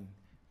traveling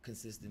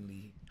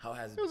consistently? How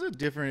has it? It was a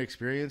different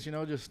experience,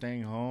 just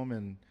staying home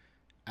and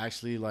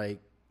actually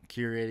like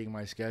curating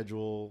my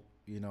schedule,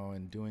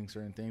 and doing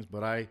certain things.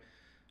 But I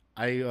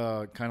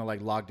kind of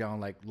like locked down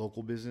like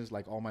local business,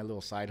 like all my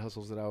little side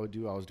hustles that I would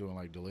do. I was doing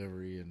like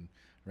delivery and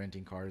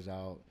renting cars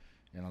out,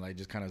 and I like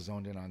just kind of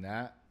zoned in on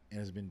that,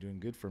 and it's been doing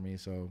good for me.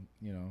 So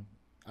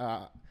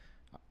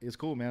it's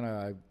cool, man.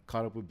 I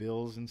caught up with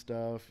bills and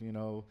stuff,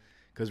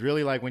 because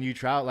really like when you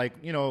travel,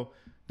 like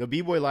the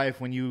b-boy life,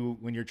 when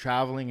you're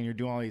traveling and you're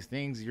doing all these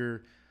things,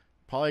 you're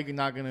probably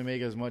not gonna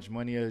make as much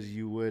money as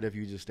you would if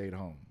you just stayed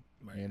home.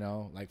 Right.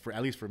 Like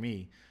at least for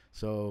me.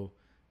 So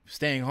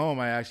staying home,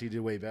 I actually did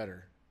way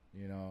better.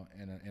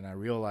 And I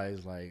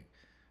realized like,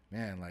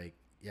 man, like,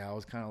 yeah, I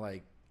was kind of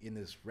like in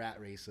this rat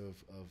race of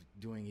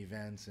doing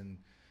events and,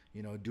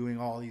 doing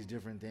all these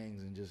different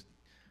things and just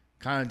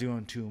kind of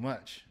doing too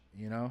much,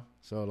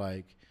 So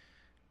like,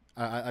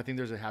 I think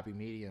there's a happy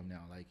medium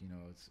now. Like,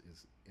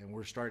 it's and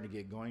we're starting to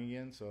get going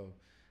again. So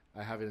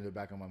I have it in the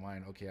back of my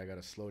mind. Okay, I got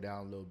to slow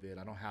down a little bit.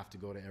 I don't have to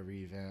go to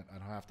every event. I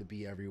don't have to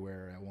be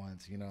everywhere at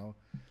once,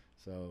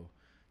 So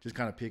just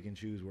kind of pick and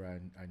choose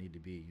where I need to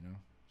be,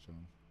 So.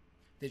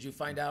 Did you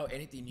find out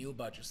anything new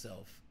about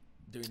yourself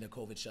during the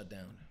COVID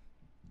shutdown?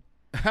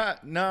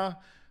 No,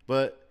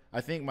 but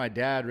I think my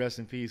dad, rest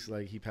in peace,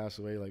 like he passed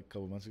away like a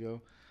couple months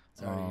ago.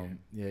 Sorry.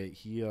 Yeah,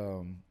 he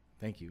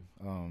thank you.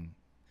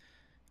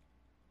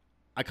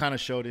 I kind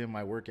of showed him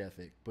my work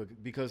ethic,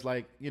 but because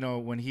like,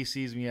 when he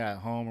sees me at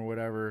home or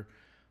whatever,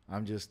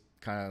 I'm just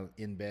kind of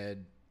in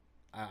bed.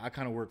 I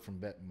kind of work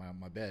from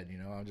my bed,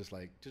 I'm just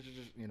like,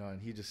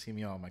 and he just see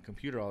me on my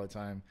computer all the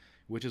time,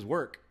 which is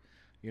work.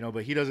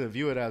 But he doesn't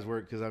view it as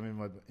work because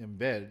I'm in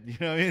bed. You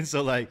know what I mean?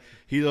 So like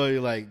he's always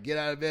like, get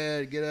out of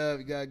bed, get up,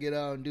 you gotta get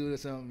out and do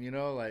something.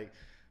 Like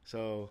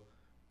so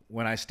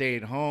when I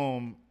stayed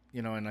home,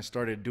 and I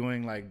started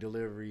doing like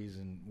deliveries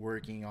and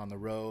working on the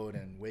road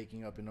and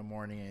waking up in the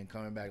morning and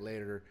coming back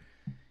later,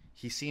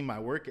 he seen my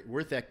work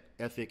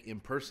ethic in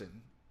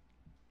person,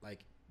 like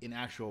in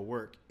actual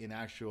work, in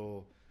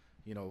actual,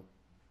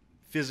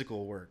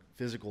 physical work,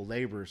 physical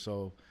labor.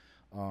 So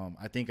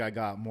I think I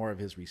got more of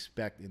his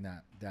respect in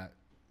that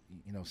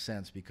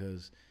sense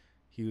because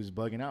he was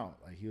bugging out.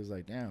 Like he was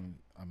like, damn,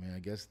 I mean, I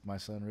guess my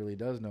son really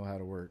does know how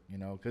to work,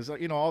 because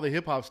all the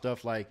hip hop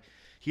stuff, like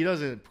he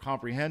doesn't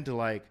comprehend to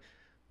like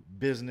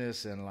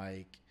business and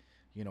like,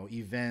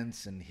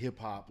 events and hip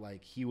hop.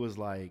 Like he was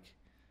like,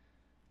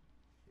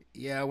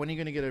 yeah, when are you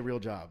going to get a real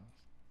job?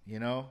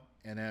 And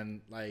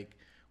then like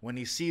when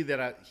he's seen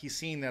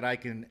that I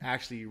can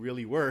actually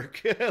really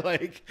work,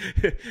 like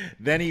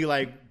then he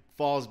like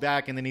falls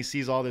back, and then he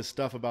sees all this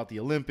stuff about the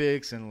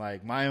Olympics and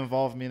like my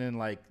involvement in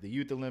like the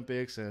Youth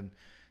Olympics and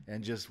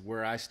just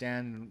where I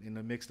stand in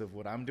the mix of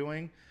what I'm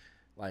doing.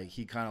 Like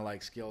he kind of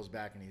like scales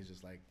back, and he's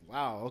just like,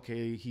 wow,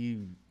 okay,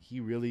 he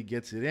really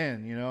gets it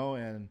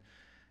in,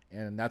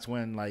 and that's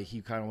when like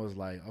he kind of was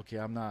like, okay,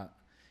 I'm not,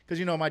 because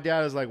my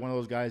dad is like one of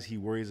those guys, he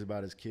worries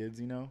about his kids,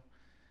 and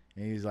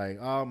he's like,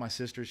 oh, my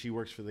sister, she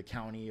works for the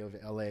county of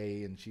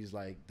LA, and she's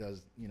like,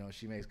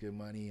 she makes good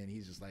money, and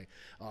he's just like,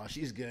 oh,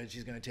 she's good,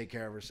 she's gonna take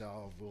care of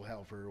herself, we'll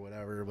help her or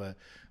whatever.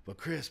 But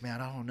Chris, man,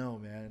 I don't know,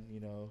 man,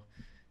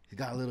 he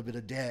got a little bit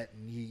of debt,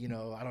 and he,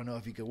 I don't know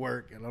if he could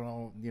work, and I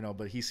don't know,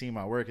 but he's seen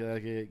my work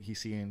ethic, he's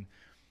seeing,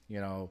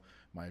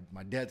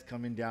 my debt's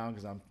coming down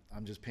because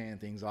I'm just paying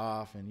things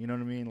off, and you know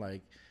what I mean,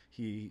 like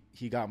he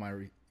got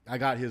I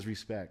got his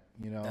respect,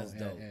 That's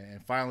dope.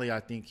 And finally I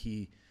think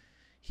he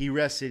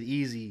rested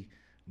easy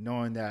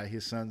knowing that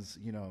his son's,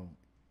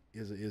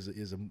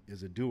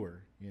 is a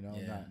doer,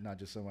 not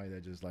just somebody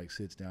that just like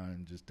sits down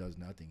and just does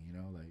nothing,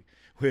 like,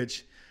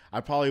 which I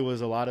probably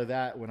was a lot of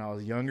that when I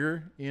was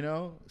younger,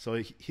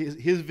 so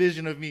his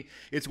vision of me,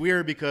 it's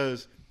weird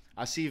because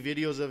I see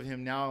videos of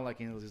him now, like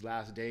in his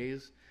last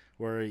days,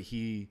 where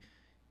he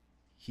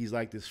he's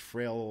like this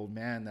frail old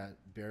man that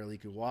barely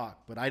could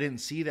walk. But I didn't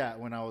see that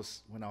when I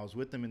was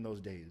with him in those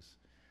days.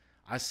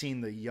 I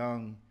seen the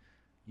young,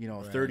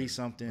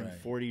 30-something,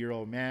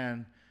 40-year-old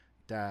man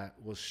that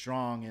was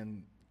strong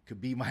and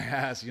could beat my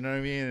ass, you know what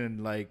I mean?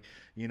 And like,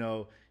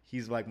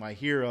 he's like my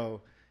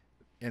hero.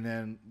 And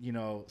then,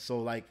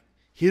 so like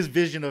his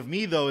vision of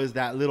me though is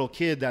that little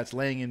kid that's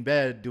laying in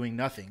bed doing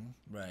nothing.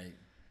 Right.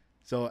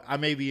 So I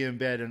may be in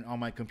bed and on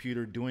my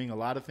computer doing a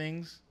lot of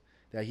things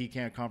that he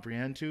can't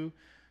comprehend to,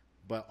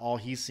 but all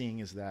he's seeing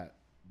is that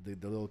the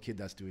little kid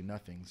that's doing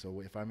nothing.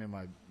 So if I'm in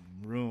my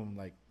room,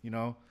 like,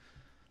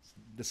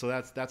 so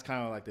that's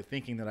kind of like the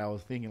thinking that I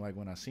was thinking, like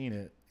when I seen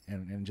it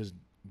and just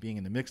being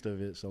in the mix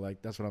of it. So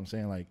like, that's what I'm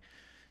saying. Like,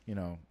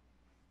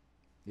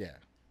 yeah.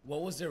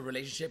 What was the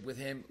relationship with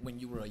him when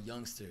you were a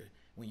youngster?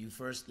 When you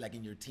first, like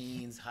in your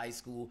teens, high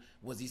school,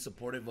 was he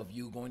supportive of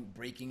you going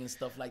breaking and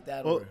stuff like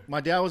that? Well, or?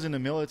 my dad was in the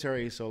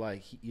military, so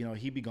like,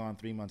 he'd be gone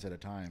 3 months at a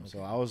time. Okay. So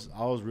I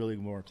was really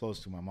more close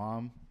to my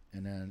mom,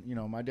 and then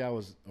my dad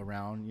was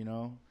around,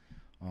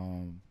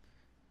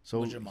 so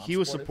was your mom he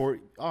was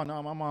supportive? Oh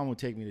no, my mom would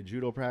take me to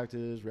judo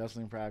practice,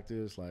 wrestling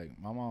practice. Like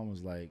my mom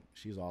was like,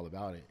 she's all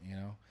about it,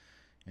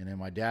 And then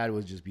my dad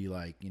would just be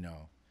like,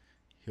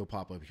 he'll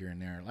pop up here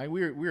and there. Like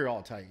we were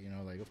all tight,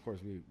 Like of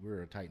course we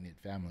were a tight knit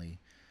family.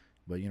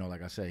 But,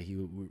 like I said, he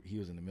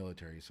was in the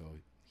military, so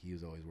he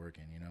was always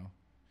working, And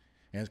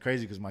it's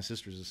crazy because my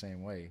sister's the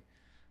same way.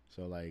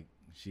 So, like,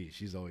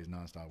 she's always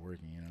nonstop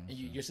working, And so.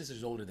 Your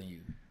sister's older than you?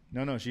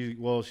 No,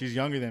 she's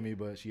younger than me,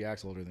 but she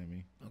acts older than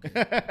me.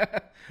 Okay.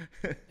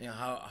 And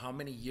how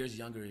many years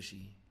younger is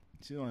she?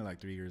 She's only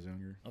like 3 years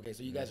younger. Okay,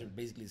 so you guys are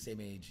basically the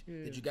same age.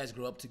 Yeah. Did you guys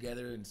grow up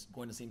together and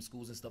going to the same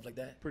schools and stuff like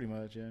that? Pretty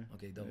much, yeah.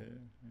 Okay, dope.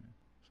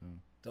 Yeah.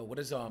 So what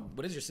is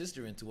your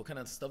sister into? What kind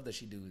of stuff does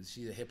she do? Is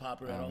she a hip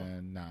hopper at all?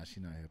 Man, nah,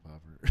 she's not a hip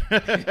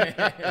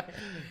hopper.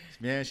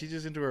 Man, she's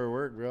just into her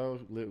work, bro.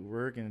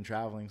 Work and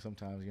traveling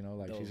sometimes,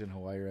 Like Dope. she's in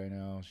Hawaii right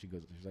now. She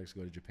likes to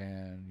go to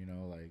Japan,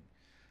 Like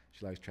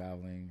she likes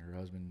traveling. Her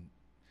husband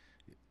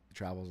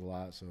travels a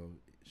lot, so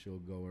she'll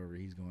go wherever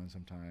he's going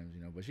sometimes,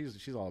 But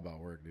she's all about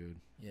work, dude.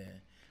 Yeah.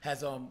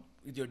 Has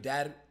your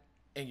dad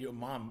and your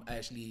mom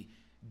actually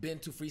been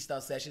to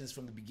freestyle sessions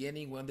from the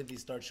beginning? When did they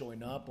start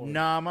showing up? Or?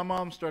 Nah, my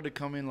mom started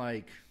coming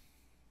like,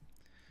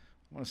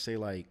 I want to say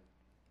like,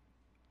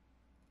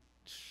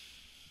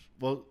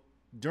 well,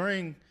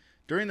 during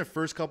the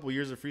first couple of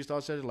years of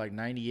freestyle sessions, like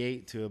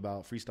 98 to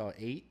about freestyle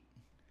 8,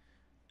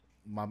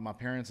 my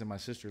parents and my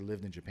sister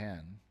lived in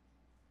Japan.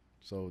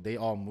 So they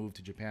all moved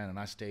to Japan, and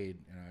I stayed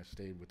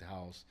with the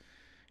house.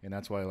 And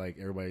that's why like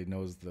everybody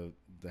knows the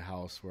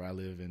house where I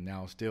live in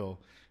now still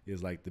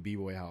is like the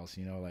B-boy house,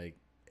 like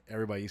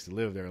everybody used to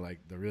live there, like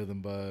the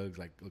Rhythm Bugs,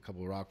 like a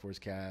couple of Rock Force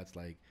cats,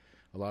 like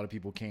a lot of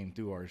people came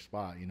through our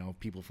spot,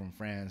 people from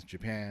France,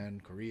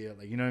 Japan, Korea,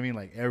 like, you know what I mean?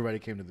 Like everybody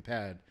came to the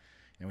pad,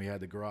 and we had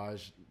the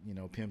garage,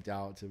 pimped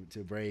out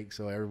to break.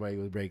 So everybody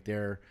would break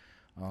there.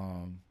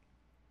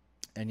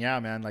 And yeah,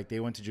 man, like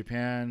they went to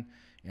Japan,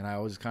 and I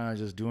was kind of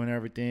just doing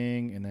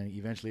everything. And then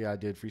eventually I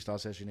did freestyle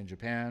session in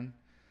Japan.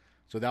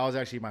 So that was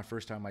actually my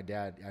first time my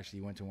dad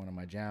actually went to one of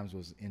my jams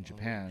was in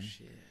Japan. Oh,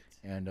 shit.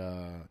 And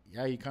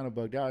yeah, he kind of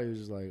bugged out. He was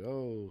just like,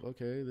 "Oh,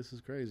 okay, this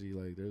is crazy.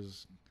 Like,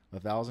 there's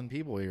 1,000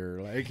 people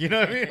here. Like, you know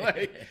what I mean?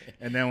 Like,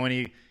 and then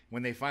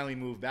when they finally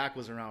moved back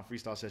was around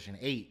freestyle session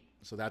 8.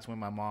 So that's when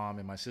my mom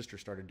and my sister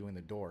started doing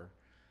the door.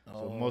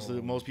 So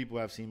most people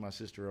have seen my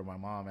sister or my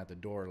mom at the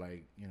door,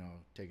 like,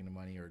 taking the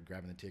money or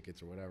grabbing the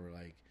tickets or whatever.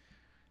 Like,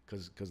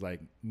 because like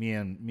me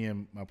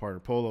and my partner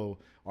Polo,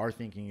 our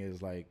thinking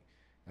is like,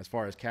 as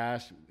far as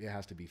cash, it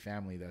has to be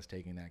family that's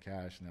taking that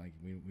cash. And like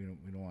we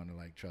don't want to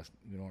like trust.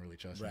 We don't really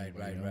trust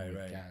anybody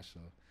with cash. So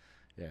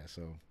yeah,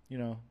 so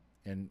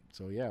and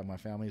so yeah, my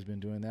family's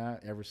been doing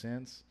that ever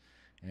since.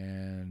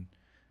 And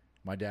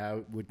my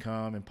dad would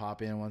come and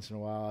pop in once in a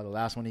while. The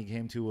last one he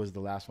came to was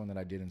the last one that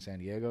I did in San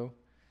Diego,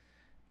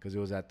 because it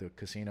was at the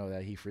casino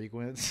that he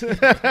frequents. So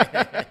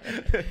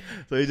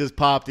he just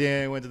popped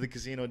in, went to the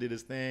casino, did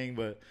his thing.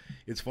 But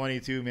it's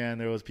funny too, man.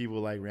 There was people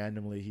like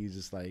randomly. He's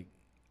just like,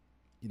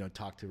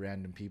 talk to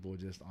random people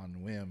just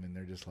on whim, and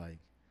they're just like,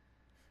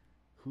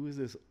 who's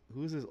this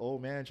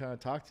old man trying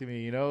to talk to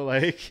me?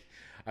 Like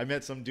I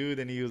met some dude,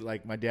 and he was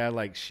like, my dad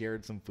like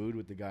shared some food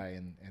with the guy,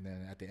 and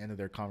then at the end of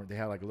their they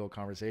had like a little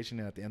conversation,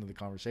 and at the end of the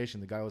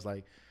conversation, the guy was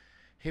like,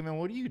 "Hey man,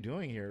 what are you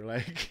doing here?"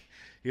 Like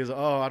he was like,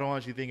 "Oh, I don't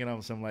want you thinking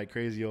I'm some like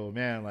crazy old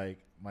man. Like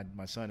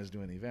my son is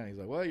doing the event." He's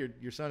like, "Well,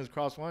 your son is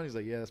Cros One." He's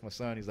like, "Yeah, that's my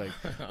son." He's like,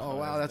 "Oh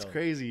wow, that's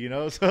crazy,"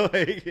 So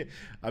like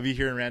I'll be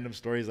hearing random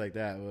stories like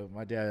that. But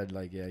my dad,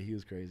 like, yeah, he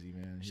was crazy,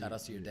 man. Shout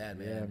out to your dad,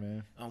 man. Yeah,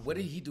 man. What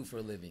did he do for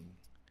a living?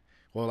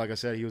 Well, like I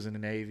said, he was in the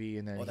Navy,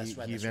 and then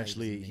he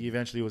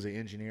eventually was an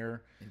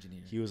engineer.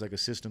 He was like a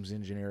systems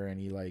engineer, and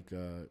he like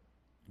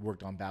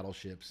worked on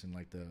battleships and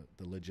like the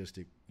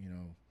logistic,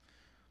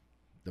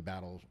 the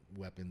battle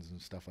weapons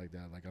and stuff like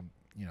that. Like I'm,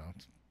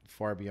 it's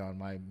far beyond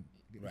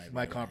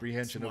my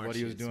comprehension of what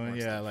he was doing.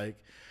 Yeah, stuff.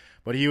 Like,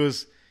 but he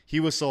was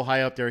so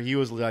high up there. He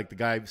was like the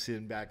guy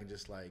sitting back and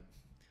just like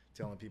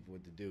telling people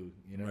what to do.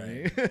 You know what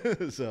I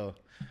mean? So,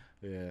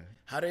 Yeah.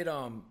 How did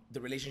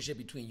the relationship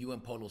between you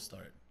and Polo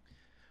start?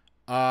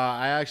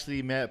 I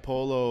actually met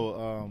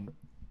Polo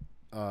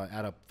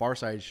at a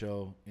Farside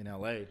show in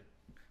LA,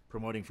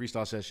 promoting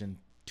Freestyle Session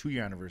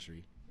 2-year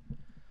anniversary.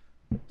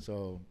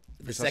 So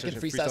The second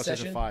Freestyle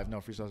Session? 5. No,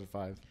 Freestyle Session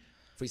 5.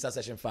 Freestyle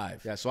Session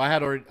 5. Yeah, so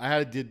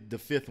I did the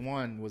 5th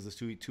one was the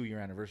 2-year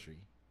anniversary.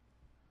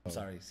 I'm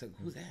sorry. So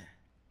who's that?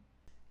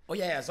 Oh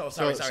yeah. So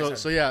sorry.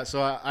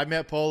 So I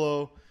met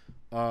Polo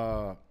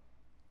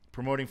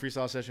promoting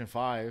Freestyle Session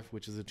 5,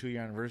 which is the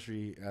 2-year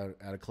anniversary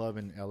at a club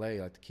in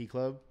LA, like the Key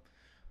Club,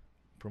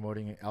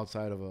 promoting it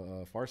outside of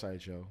a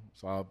Farside show.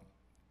 So I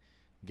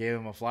gave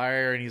him a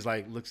flyer, and he's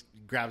like,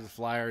 grabs the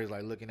flyer, he's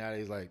like looking at it,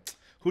 he's like,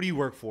 "Who do you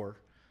work for?"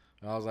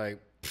 And I was like,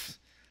 pfft.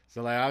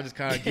 So like I'll just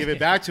kind of give it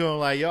back to him,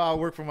 like, "Yo, I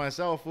work for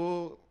myself,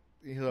 fool."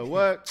 He's like,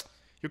 "What?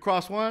 You're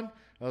Cros One?"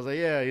 I was like,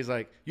 "Yeah." He's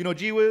like, "You know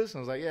G-Wiz?" I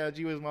was like, "Yeah,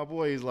 G-Wiz my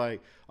boy." He's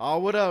like, "Oh,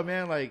 what up,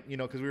 man?" Like,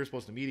 because we were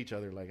supposed to meet each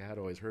other. Like, I had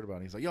always heard about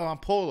him. He's like, "Yo, I'm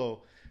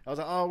Polo." I was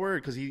like, "Oh,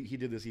 word," because he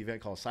did this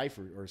event called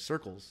Cypher or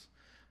Circles,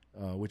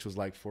 which was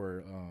like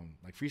for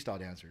like freestyle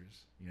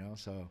dancers,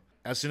 So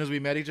as soon as we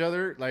met each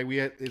other, like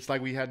it's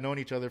like we had known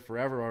each other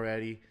forever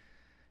already.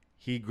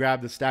 He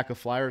grabbed a stack of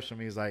flyers from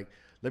me. He's like,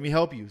 "Let me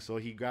help you." So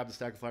he grabbed the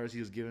stack of flyers. He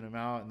was giving them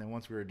out, and then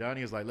once we were done,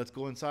 he was like, "Let's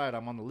go inside.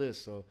 I'm on the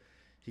list." So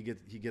he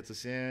gets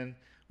us in.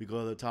 We go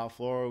to the top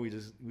floor. We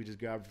just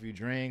grab a few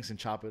drinks and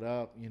chop it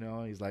up.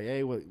 He's like,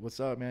 "Hey, what's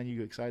up, man?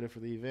 You excited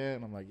for the event?"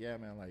 And I'm like, "Yeah,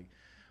 man. Like,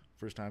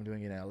 first time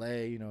doing it in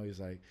LA." He's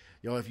like,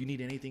 "Yo, if you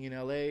need anything in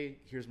LA,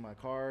 here's my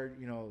card.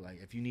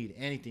 Like if you need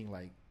anything,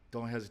 like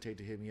don't hesitate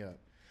to hit me up."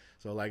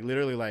 So like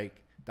literally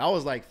like that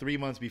was like 3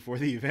 months before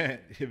the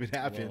event even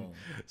happened. Whoa.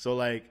 So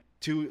like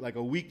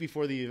a week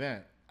before the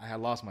event, I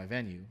had lost my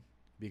venue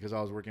because I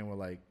was working with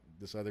like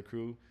this other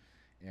crew,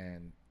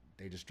 and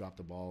they just dropped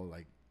the ball,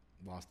 like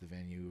lost the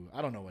venue.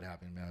 I don't know what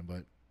happened, man,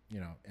 but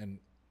and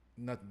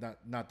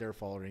not their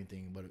fault or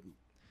anything, but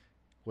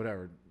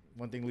whatever.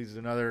 One thing leads to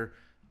another.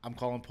 I'm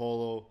calling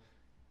Polo.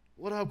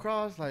 "What up,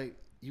 Cros? Like,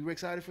 you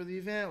excited for the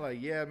event?"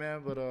 Like, "Yeah,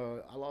 man, but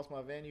I lost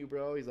my venue,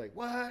 bro." He's like,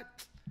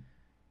 "What?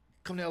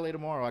 Come to LA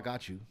tomorrow. I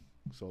got you."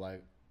 So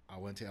like, I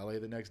went to LA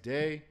the next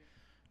day.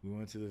 We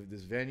went to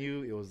this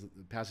venue. It was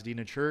the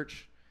Pasadena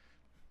church.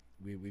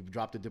 We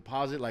dropped a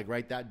deposit like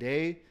right that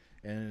day,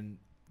 and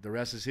the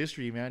rest is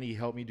history, man. He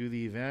helped me do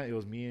the event. It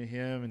was me and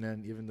him, and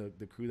then even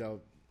the crew that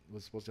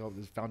was supposed to help,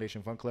 this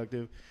Foundation Fun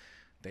Collective,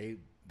 they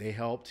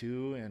helped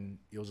too, and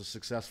it was a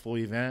successful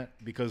event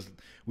because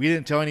we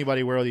didn't tell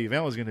anybody where the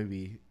event was going to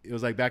be. It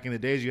was like back in the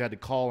days you had to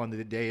call on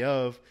the day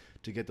of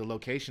to get the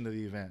location of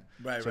the event.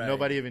 Right.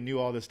 Nobody even knew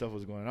all this stuff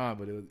was going on,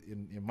 but it was,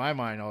 in my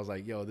mind, I was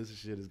like, "Yo, this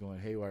shit is going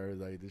haywire.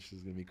 Like, this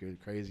is going to be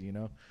crazy,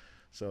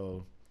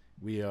 So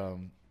we,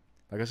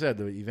 like I said,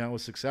 the event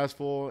was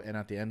successful, and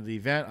at the end of the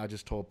event, I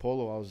just told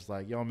Polo, I was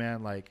like, "Yo,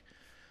 man, like,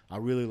 I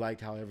really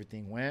liked how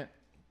everything went,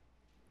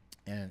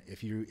 and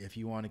if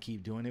you want to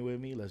keep doing it with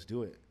me, let's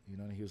do it."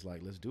 And he was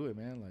like, "Let's do it,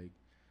 man. Like,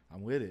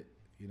 I'm with it."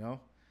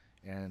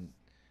 And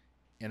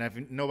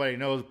if nobody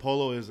knows,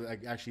 Polo is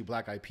actually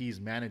Black Eyed Peas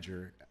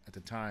manager at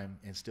the time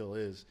and still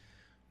is.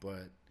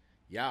 But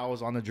yeah, I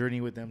was on the journey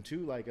with them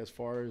too, like as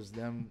far as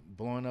them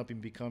blowing up and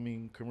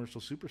becoming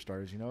commercial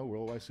superstars,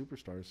 worldwide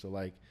superstars. So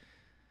like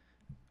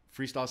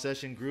Freestyle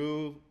Session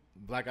grew,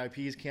 Black Eyed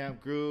Peas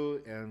camp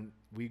grew, and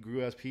we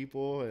grew as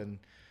people, and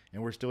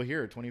we're still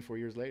here 24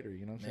 years later,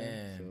 what I'm saying?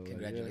 Man, so,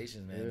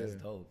 congratulations, man. That's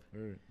dope.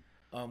 Right.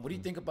 What do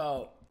you think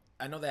about,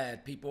 I know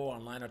that people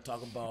online are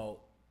talking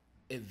about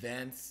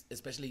events,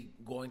 especially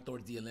going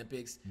towards the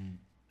Olympics,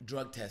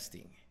 drug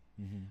testing.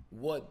 Mm-hmm.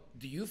 What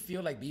do you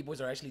feel like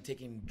B-boys are actually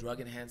taking drug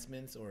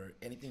enhancements or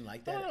anything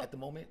like that at the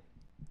moment?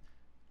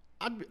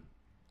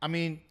 I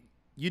mean,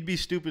 you'd be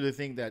stupid to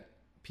think that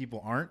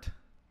people aren't.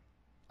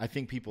 I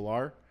think people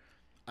are.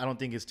 I don't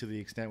think it's to the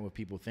extent what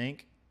people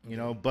think,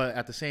 but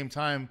at the same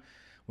time,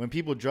 when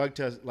people drug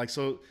test, like,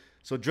 so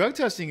drug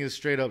testing is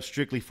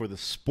strictly for the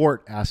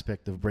sport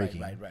aspect of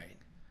breaking. Right.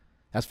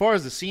 As far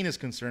as the scene is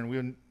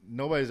concerned,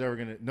 nobody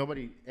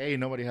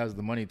has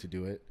the money to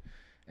do it,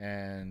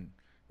 and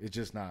it's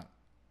just not.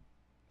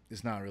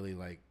 It's not really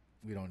like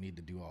we don't need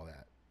to do all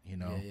that,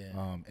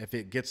 Yeah. If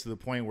it gets to the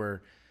point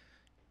where,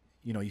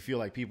 you feel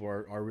like people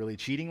are really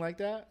cheating like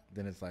that,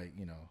 then it's like,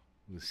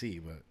 we'll see.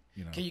 But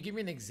can you give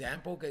me an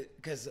example?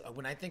 Because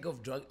when I think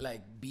of drug,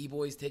 like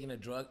B-boys taking a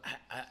drug,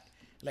 I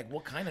like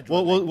what kind of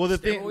drug?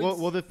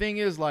 The thing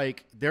is,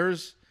 like,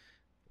 there's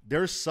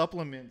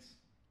supplements.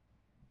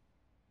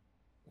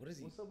 What is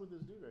he? What's up with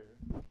this dude right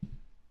here?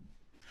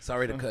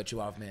 Sorry to cut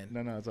you off, man.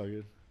 No, it's all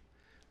good.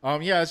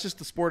 Yeah, it's just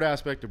the sport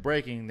aspect of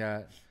breaking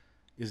that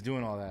is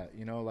doing all that,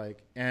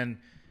 like, and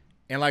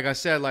like I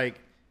said, like,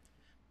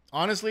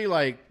 honestly,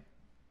 like,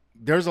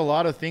 there's a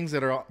lot of things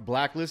that are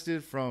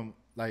blacklisted from,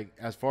 like,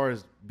 as far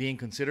as being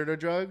considered a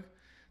drug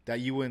that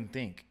you wouldn't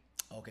think.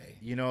 Okay.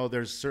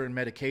 There's certain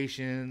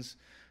medications,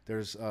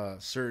 there's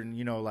certain,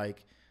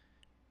 like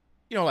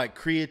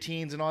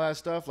creatines and all that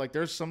stuff. Like,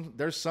 there's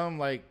some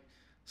like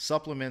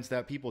supplements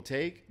that people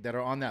take that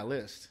are on that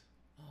list.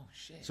 Oh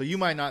shit. So you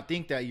might not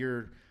think that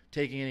you're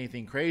taking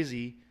anything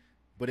crazy,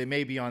 but it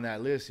may be on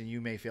that list and you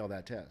may fail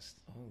that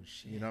test. Oh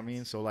shit. You know what I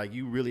mean? So like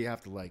you really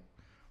have to like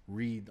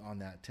read on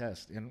that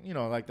test, and you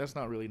know, like that's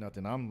not really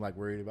nothing I'm like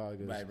worried about.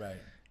 Right.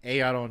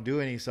 I don't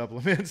do any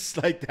supplements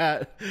like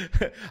that.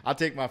 I'll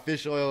take my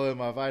fish oil and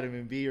my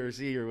vitamin B or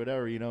C or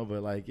whatever, you know.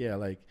 But like, yeah,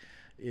 like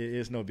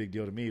it's no big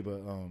deal to me.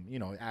 But you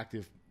know,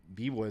 active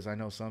b-boys, I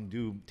know some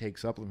do take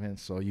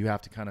supplements, so you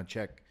have to kind of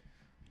check,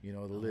 you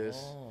know, the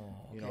list.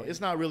 Okay. You know, it's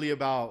not really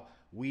about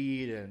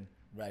weed and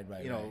right.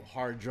 you know,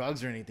 hard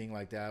drugs or anything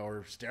like that,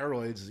 or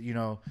steroids, you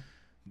know.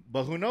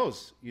 But who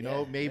knows? You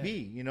know, maybe,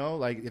 you know,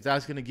 like if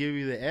that's going to give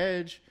you the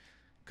edge,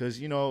 because,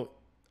 you know,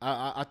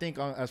 I think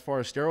as far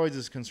as steroids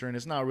is concerned,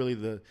 it's not really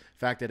the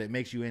fact that it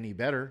makes you any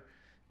better,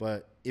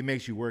 but it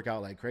makes you work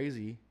out like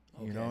crazy,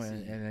 you know,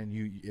 and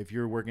then if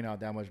you're working out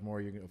that much more,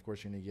 of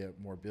course, you're going to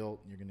get more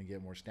built, you're going to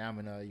get more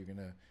stamina, you're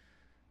going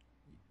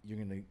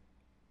to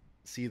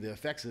see the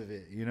effects of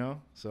it, you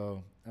know?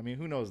 So, I mean,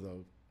 who knows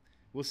though?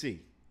 We'll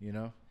see, you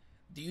know?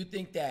 Do you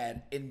think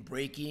that in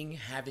breaking,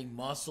 having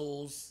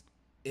muscles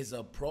is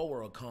a pro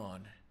or a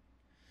con?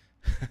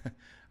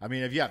 I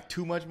mean, if you have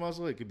too much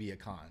muscle, it could be a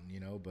con, you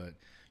know, but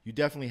you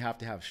definitely have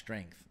to have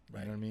strength.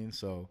 Right. You know what I mean?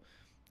 So,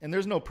 and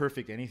there's no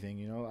perfect anything,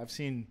 you know. I've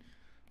seen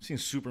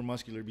super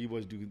muscular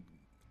b-boys do,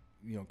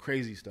 you know,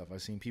 crazy stuff.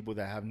 I've seen people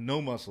that have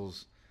no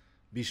muscles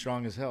be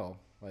strong as hell.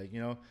 Like, you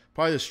know,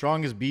 probably the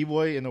strongest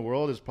b-boy in the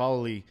world is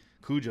probably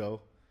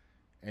Cujo,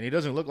 and he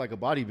doesn't look like a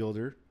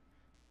bodybuilder,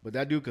 but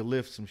that dude could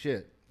lift some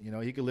shit. You know,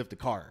 he could lift a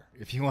car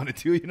if he wanted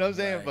to, you know what I'm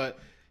saying? Right. But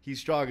he's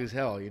strong as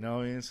hell, you know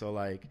what I mean? So,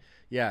 like,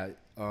 yeah,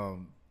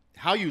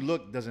 how you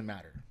look doesn't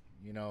matter,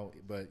 you know,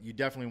 but you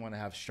definitely want to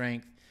have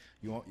strength.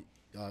 You want,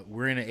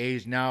 we're in an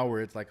age now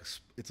where it's like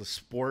it's a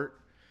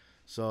sport,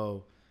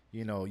 so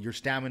you know your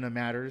stamina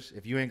matters.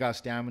 If you ain't got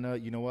stamina,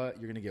 you know what,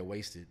 you're gonna get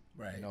wasted.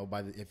 Right. You know,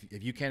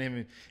 if you can't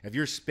even, if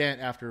you're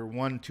spent after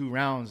 1-2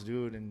 rounds,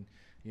 dude, and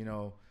you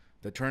know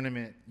the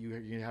tournament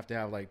you have to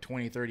have like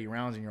 20-30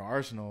 rounds in your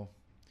arsenal.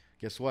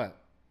 Guess what?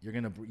 You're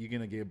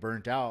gonna get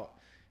burnt out,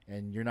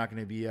 and you're not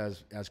gonna be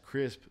as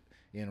crisp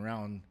in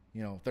round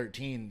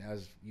 13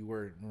 as you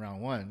were in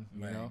round 1,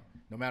 you know,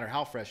 no matter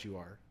how fresh you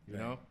are, you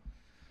know,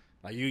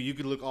 like you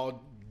could look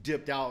all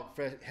dipped out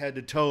head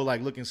to toe,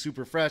 like looking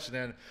super fresh. And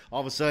then all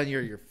of a sudden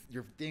your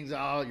things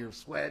out, you're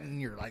sweating,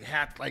 your like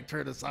hat like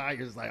turned aside.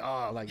 You're just like,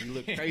 oh, like you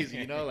look crazy,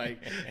 you know, like,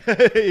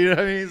 you know what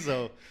I mean?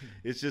 So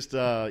it's just,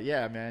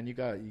 yeah, man,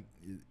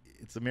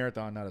 it's a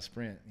marathon, not a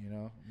sprint, you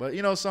know, but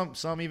you know,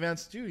 some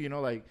events too, you know,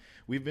 like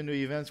we've been to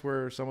events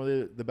where some of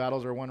the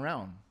battles are 1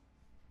 round.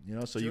 You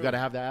know, so you got to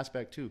have that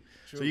aspect too.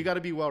 True. So you got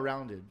to be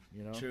well-rounded,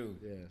 you know? True.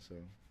 Yeah, so.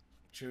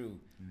 True.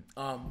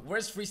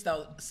 Where's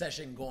Freestyle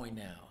Session going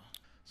now?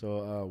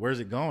 So where's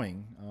it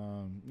going?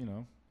 You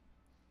know,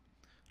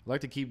 I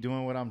like to keep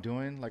doing what I'm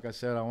doing. Like I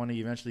said, I want to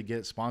eventually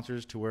get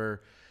sponsors to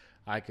where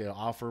I could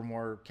offer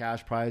more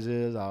cash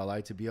prizes. I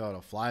like to be able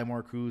to fly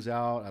more crews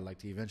out. I'd like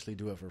to eventually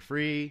do it for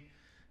free,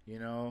 you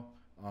know?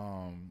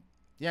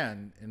 Yeah,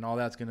 and all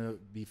that's going to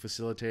be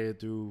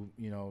facilitated through,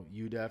 you know,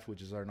 UDEF,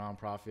 which is our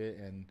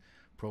nonprofit, and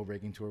Pro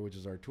Breaking Tour, which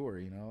is our tour,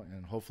 you know,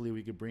 and hopefully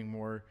we could bring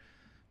more,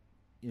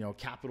 you know,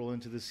 capital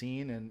into the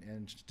scene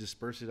and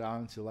disperse it out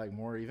into like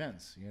more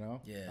events, you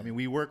know? Yeah. I mean,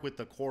 we work with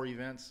the core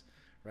events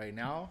right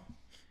now,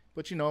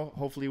 but you know,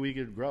 hopefully we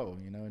could grow,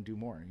 you know, and do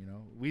more, you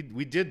know?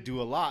 We did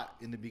do a lot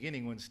in the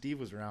beginning when Steve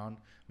was around,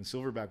 when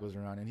Silverback was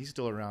around, and he's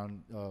still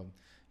around,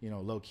 you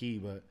know, low key,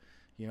 but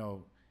you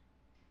know,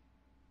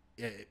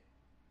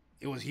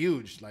 it was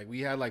huge. Like we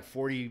had like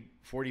 40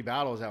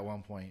 battles at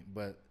one point,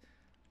 but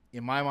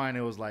in my mind,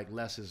 it was like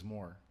less is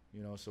more,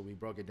 you know, so we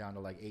broke it down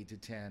to like 8 to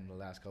 10 the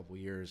last couple of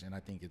years, and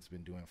I think it's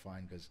been doing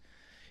fine because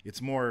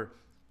it's more,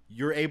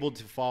 you're able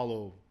to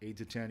follow 8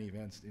 to 10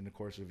 events in the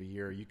course of a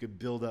year. You could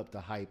build up the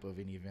hype of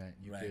an event.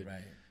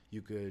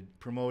 You could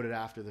promote it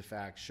after the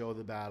fact, show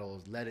the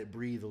battles, let it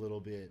breathe a little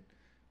bit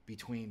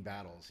between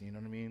battles, you know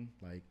what I mean?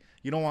 Like,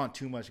 you don't want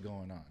too much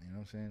going on, you know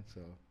what I'm saying?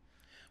 So,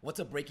 what's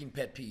a breaking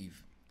pet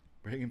peeve?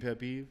 Breaking pet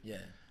peeve? Yeah.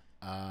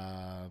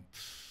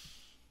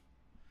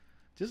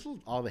 Just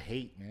all the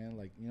hate, man.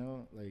 Like, you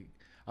know, like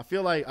I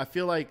feel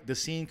like the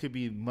scene could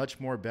be much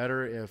more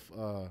better if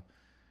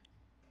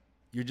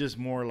you're just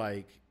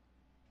more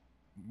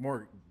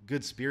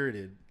good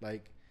spirited.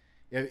 Like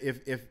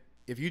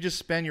if you just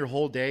spend your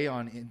whole day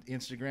on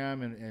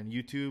Instagram and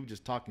YouTube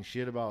just talking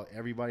shit about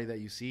everybody that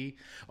you see,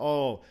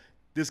 oh,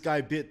 this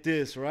guy bit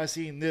this, or I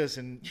seen this,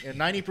 and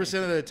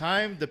 90% of the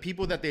time the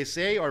people that they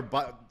say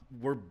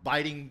were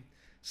biting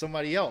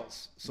somebody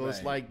else. So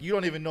it's like you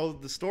don't even know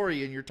the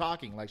story and you're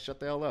talking, like, shut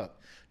the hell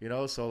up, you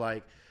know? So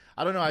like,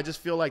 I don't know, I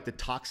just feel like the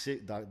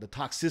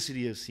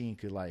toxicity of scene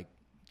could like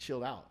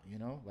chill out, you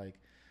know? Like,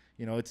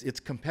 you know, it's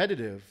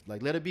competitive,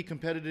 like let it be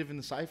competitive in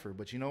the cypher,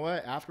 but you know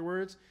what,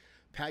 afterwards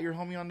pat your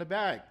homie on the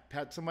back,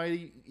 pat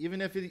somebody,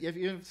 even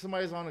if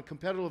somebody's on a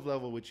competitive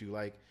level with you,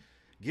 like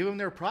give them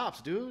their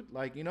props, dude.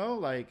 Like, you know,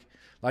 like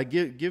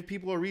give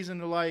people a reason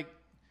to like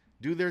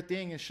do their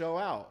thing and show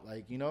out.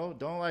 Like, you know,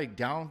 don't like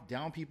down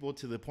people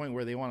to the point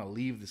where they want to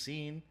leave the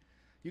scene.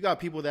 You got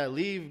people that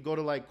leave, go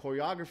to like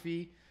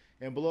choreography,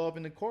 and blow up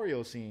in the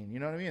choreo scene. You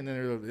know what I mean? And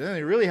then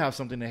they really have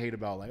something to hate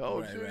about. Like,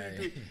 oh,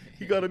 dude,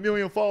 he got 1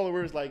 million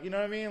followers. Like, you know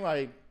what I mean?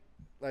 Like,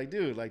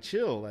 dude, like,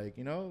 chill. Like,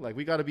 you know, like,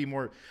 we got to be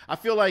more. I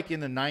feel like in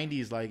the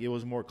 90s, like, it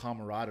was more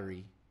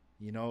camaraderie.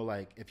 You know,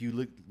 like, if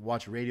you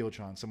watch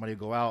Radiotron, somebody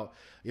go out,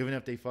 even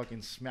if they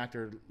fucking smack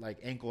their, like,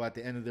 ankle at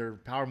the end of their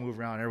power move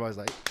round, everybody's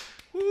like,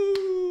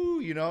 woo,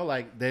 you know,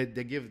 like, they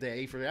give the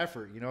A for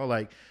effort, you know,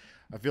 like,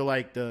 I feel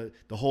like the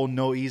whole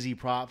no easy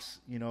props,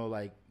 you know,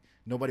 like,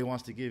 nobody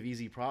wants to give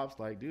easy props.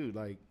 Like, dude,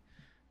 like,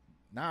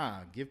 nah,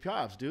 give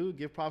props, dude.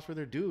 Give props where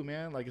they're due,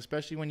 man. Like,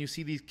 especially when you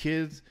see these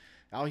kids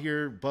out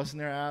here busting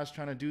their ass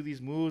trying to do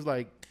these moves,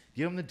 like,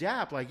 give them the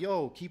dap. Like,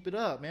 yo, keep it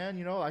up, man.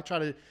 You know, I try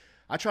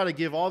to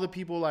give all the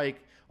people,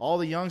 like, all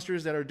the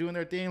youngsters that are doing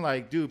their thing,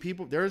 like, dude,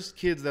 there's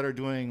kids that are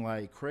doing,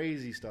 like,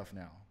 crazy stuff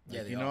now. Like,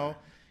 yeah, they you are. know?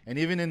 And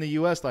even in the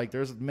U.S., like,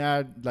 there's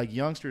mad, like,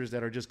 youngsters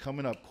that are just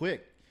coming up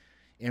quick.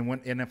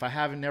 And if I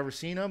haven't never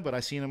seen them, but I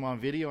seen them on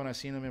video and I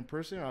seen them in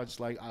person, I just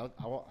like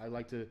I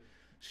like to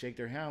shake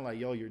their hand, like,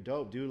 yo, you're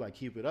dope, dude. Like,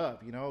 keep it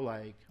up, you know.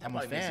 Like, I'm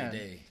a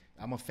fan.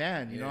 I'm a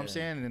fan. You know what I'm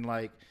saying? And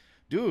like,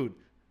 dude,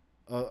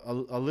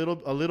 a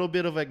little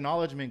bit of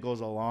acknowledgement goes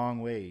a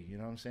long way. You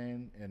know what I'm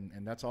saying?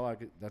 And that's all I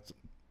could.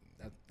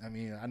 I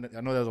mean, I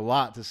know there's a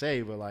lot to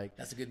say, but like,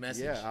 that's a good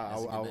message. Yeah,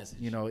 that's a good message.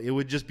 You know, it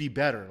would just be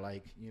better.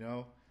 Like, you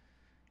know.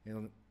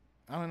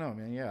 I don't know,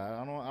 man.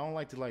 Yeah, I don't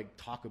like to like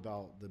talk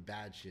about the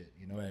bad shit,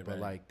 you know. Right, but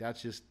right. like that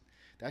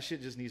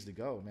shit just needs to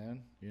go,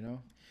 man. You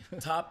know.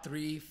 Top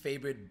 3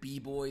 favorite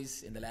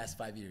b-boys in the last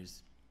 5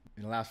 years.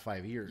 In the last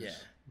 5 years.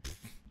 Yeah.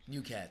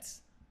 New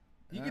cats.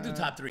 You can do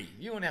top 3.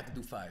 You don't have to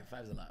do 5.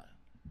 5's a lot.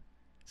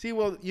 See,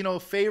 well, you know,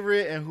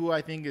 favorite and who I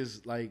think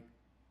is like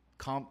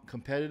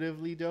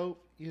competitively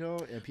dope, you know,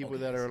 and people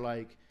that are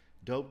like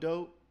dope.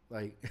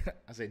 Like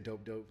I say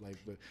dope, like,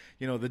 but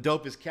you know, the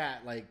dopest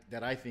cat like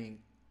that I think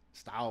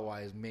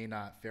style-wise may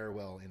not fare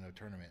well in a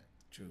tournament.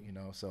 True. You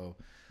know, so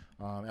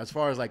as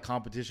far as like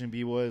competition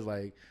b-boys,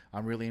 like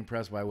I'm really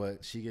impressed by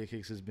what Shige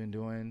Kicks has been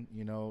doing.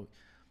 You know,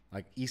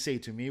 like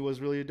Issei to me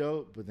was really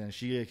dope, but then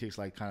Shige Kicks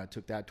like kind of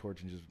took that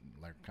torch and just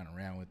like kind of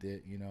ran with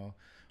it. You know,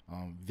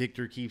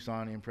 Victor keeps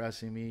on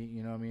impressing me.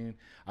 You know what I mean?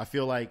 I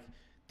feel like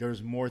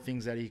there's more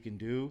things that he can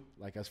do,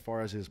 like as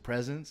far as his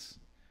presence,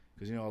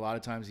 because you know a lot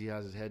of times he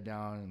has his head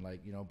down and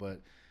like, you know, but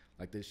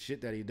like the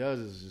shit that he does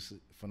is just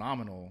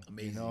phenomenal.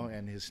 Amazing. You know,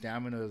 and his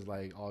stamina is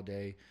like all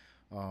day.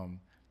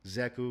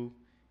 Zeku,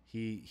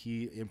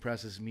 he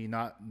impresses me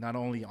not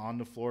only on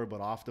the floor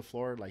but off the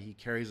floor. Like he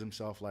carries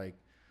himself like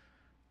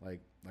an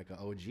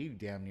OG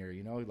damn near.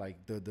 You know,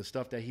 like the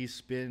stuff that he's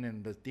spitting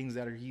and the things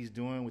that he's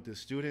doing with the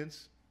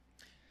students.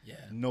 Yeah.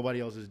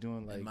 Nobody else is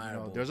doing. Like, you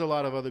know, there's a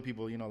lot of other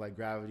people, you know, like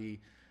Gravity,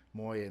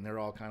 Moy, and they're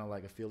all kind of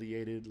like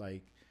affiliated.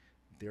 Like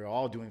they're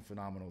all doing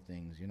phenomenal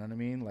things. You know what I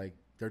mean? Like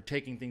they're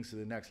taking things to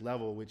the next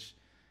level, which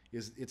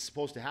is it's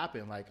supposed to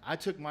happen. Like I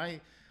took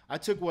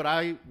what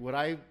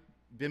I've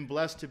been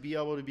blessed to be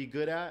able to be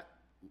good at,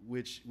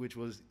 which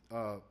was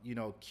you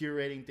know,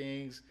 curating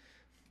things,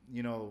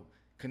 you know,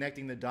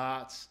 connecting the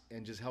dots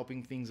and just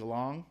helping things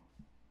along.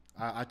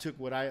 I took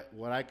what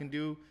I can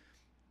do.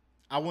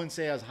 I wouldn't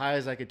say as high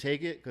as I could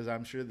take it, because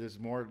I'm sure there's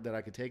more that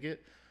I could take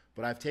it,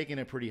 but I've taken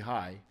it pretty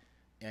high,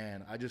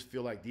 and I just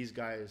feel like these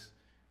guys,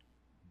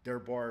 their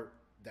bar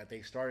that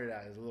they started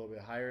at is a little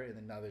bit higher, and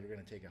then now they're going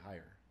to take it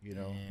higher, you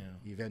know,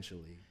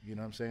 eventually. You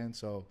know what I'm saying?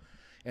 So,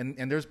 and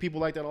there's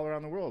people like that all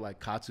around the world. Like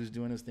Katsu's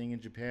doing his thing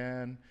in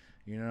Japan,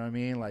 you know what I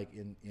mean? Like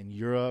in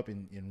Europe,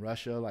 in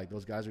Russia, like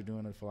those guys are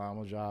doing a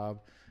phenomenal job.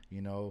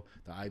 You know,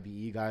 the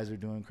IBE guys are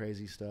doing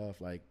crazy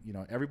stuff. Like, you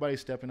know,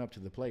 everybody's stepping up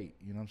to the plate,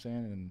 you know what I'm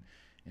saying?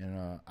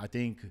 And I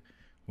think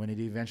when it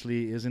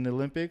eventually is in the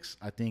Olympics,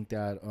 I think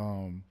that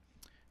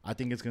I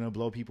think it's going to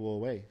blow people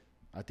away.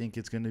 I think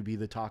it's going to be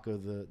the talk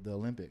of the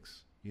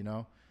Olympics, you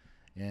know?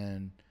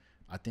 And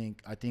I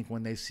think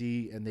when they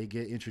see and they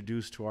get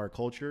introduced to our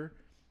culture,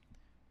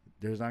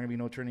 there's not going to be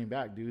no turning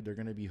back, dude. They're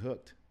going to be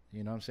hooked.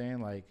 You know what I'm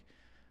saying? Like,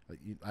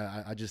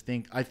 I just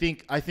think I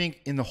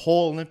think in the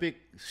whole Olympic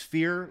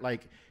sphere,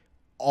 like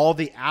all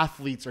the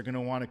athletes are going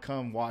to want to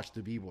come watch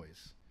the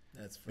B-boys.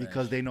 That's fresh.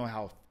 Because they know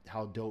how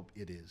dope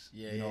it is.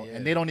 Yeah, you know? yeah.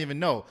 And they don't even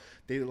know.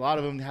 A lot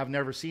of them have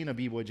never seen a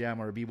B-boy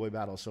jam or a B-boy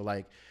battle. So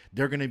like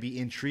they're going to be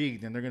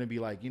intrigued, and they're going to be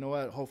like, you know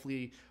what?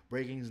 Hopefully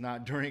breaking's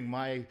not during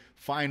my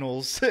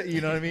finals.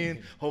 You know what I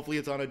mean? Hopefully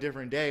it's on a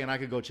different day and I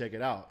could go check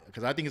it out,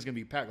 because I think it's going to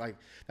be packed. Like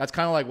that's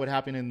kind of like what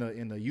happened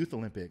in the Youth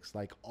Olympics.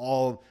 Like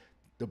all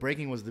the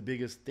breaking was the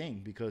biggest thing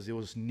because it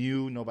was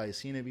new, nobody's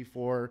seen it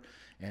before,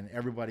 and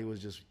everybody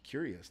was just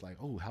curious, like,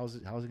 oh, how's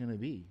it going to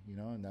be, you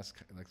know? And that's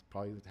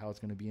probably how it's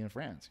going to be in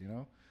France, you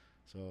know?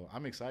 So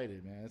I'm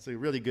excited, man. It's a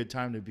really good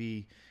time to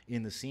be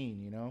in the scene,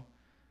 you know?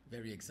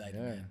 Very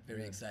exciting, man.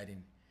 Very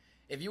exciting.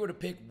 If you were to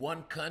pick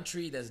one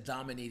country that's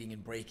dominating in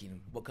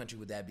breaking, what country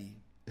would that be?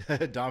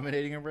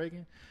 Dominating in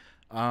breaking?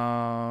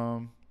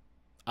 I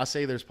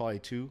say there's probably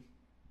two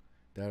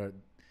that are.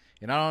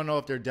 And I don't know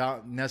if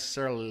they're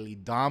necessarily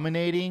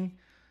dominating,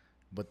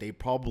 but they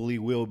probably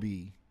will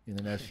be in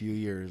the next few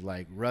years.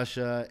 Like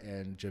Russia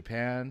and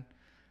Japan,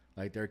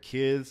 Like their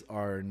kids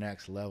are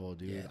next level,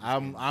 dude. Yeah,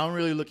 I'm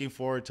really looking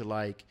forward to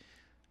like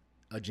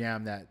a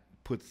jam that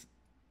puts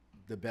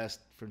the best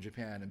from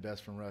Japan and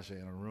best from Russia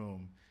in a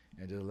room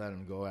and just let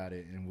them go at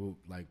it, and we'll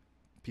like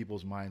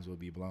people's minds will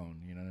be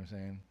blown. You know what I'm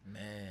saying?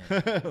 Man,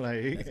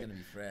 like that's gonna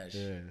be fresh.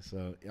 Yeah.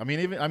 So I mean,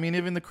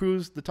 even the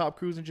crews, the top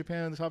crews in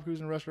Japan, the top crews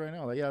in Russia right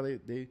now, like yeah,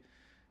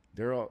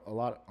 they're a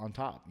lot on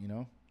top. You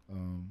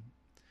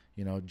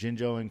know,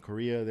 Jinjo in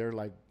Korea, they're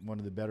like one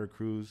of the better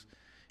crews,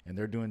 and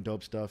they're doing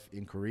dope stuff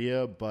in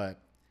Korea. But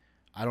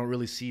I don't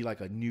really see like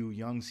a new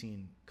young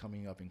scene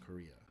coming up in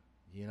Korea.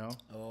 You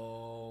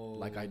know,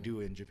 like I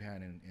do in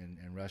Japan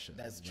and Russia.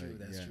 That's true.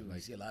 That's true. Like,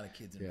 you see a lot of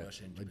kids in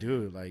Russia and Japan.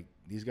 Dude, like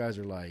these guys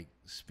are like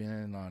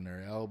spinning on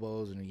their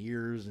elbows and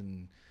ears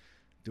and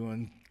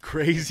doing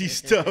crazy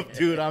stuff,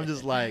 dude. I'm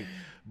just like,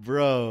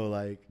 bro,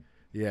 like,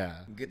 yeah.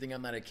 Good thing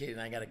I'm not a kid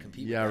and I gotta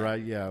compete. Yeah, with that.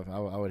 right. Yeah,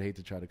 I would hate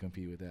to try to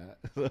compete with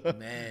that.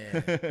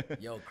 Man,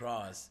 yo,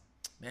 Cros.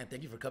 Man,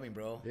 thank you for coming,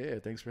 bro. Yeah,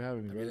 thanks for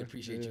having me. I really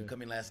appreciate you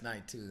coming last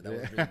night too. That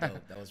was really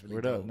dope. That was really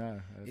Word dope. up, nah,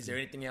 Is there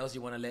anything else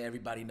you want to let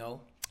everybody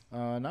know?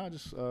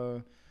 Just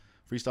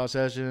freestyle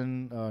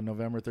session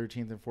November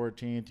 13th and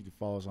 14th. You can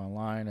follow us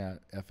online at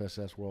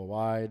FSS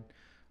Worldwide.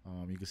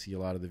 You can see a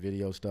lot of the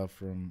video stuff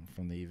from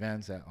the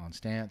events on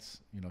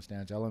Stance,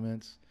 Stance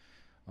Elements.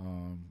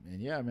 And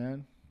yeah,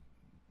 man,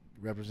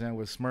 represent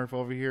with Smurf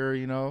over here.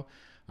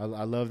 I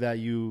love that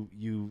you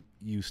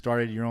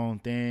started your own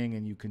thing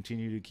and you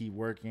continue to keep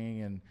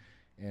working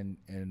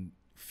and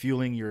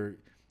fueling your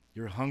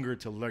hunger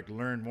to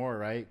learn more,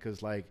 right?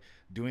 Because like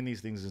doing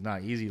these things is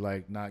not easy.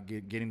 Like not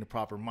getting the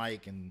proper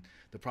mic and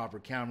the proper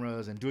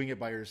cameras and doing it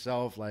by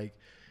yourself, like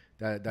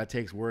that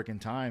takes work and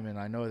time. And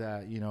I know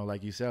that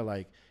like you said,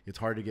 like it's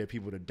hard to get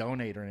people to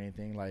donate or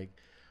anything, like,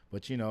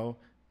 but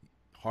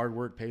hard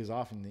work pays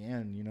off in the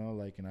end.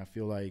 Like, and I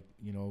feel like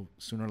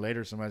sooner or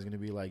later somebody's gonna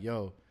be like,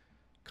 yo,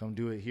 come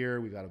do it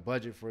here. We got a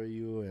budget for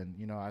you.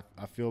 And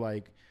I feel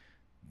like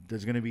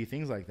there's gonna be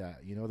things like that.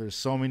 There's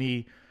so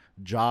many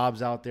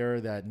jobs out there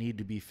that need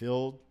to be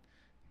filled,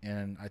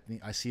 and I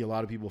think I see a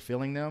lot of people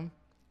filling them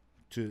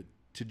to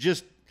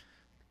just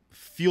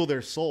feel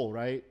their soul,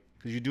 right?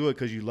 Because you do it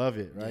because you love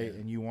it, right? Yeah.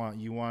 And you want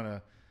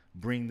to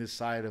bring this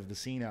side of the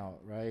scene out,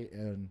 right?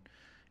 And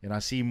I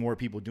see more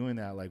people doing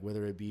that, like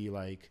whether it be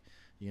like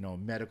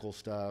medical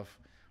stuff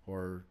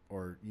or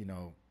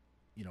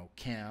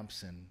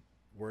camps and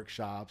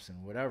workshops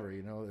and whatever.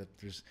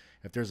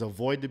 If there's a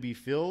void to be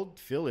filled,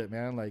 fill it,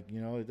 man. Like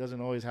it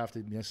doesn't always have to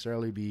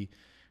necessarily be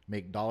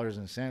make dollars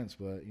and cents,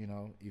 but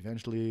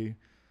eventually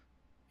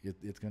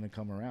it's gonna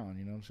come around.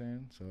 You know what I'm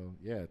saying? So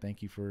yeah,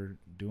 thank you for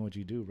doing what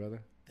you do,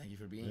 brother. Thank you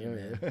for being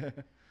here, man.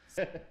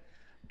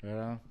 Right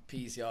on.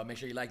 Peace, y'all. Make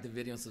sure you like the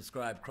video and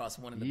subscribe. Cros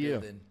One in the Yeah.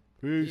 building.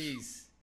 Peace. Peace.